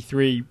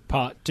 93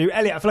 Part 2.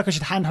 Elliot, I feel like I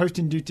should hand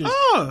hosting duties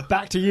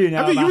back to you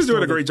now. I mean, you was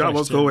doing a great job.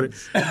 Let's go with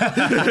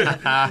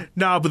it.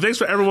 No, but thanks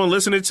for everyone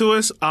listening to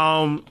us.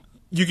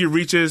 You can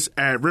reach us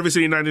at River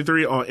City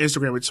 93 on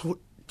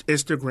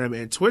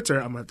Instagram and Twitter.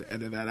 I'm going to have to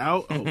edit that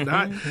out. I hope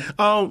not. Do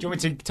you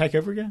want me to take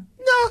over again?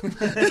 No.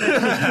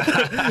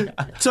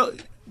 So,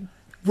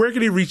 where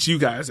can he reach you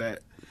guys at?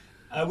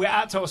 We're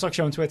at Total Soccer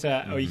Show on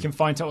Twitter, or you can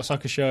find Total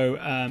Soccer Show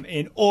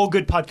in all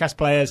good podcast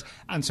players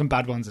and some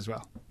bad ones as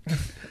well.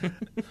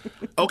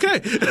 Okay.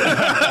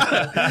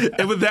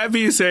 And with that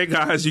being said,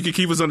 guys, you can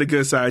keep us on the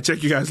good side.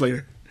 Check you guys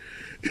later.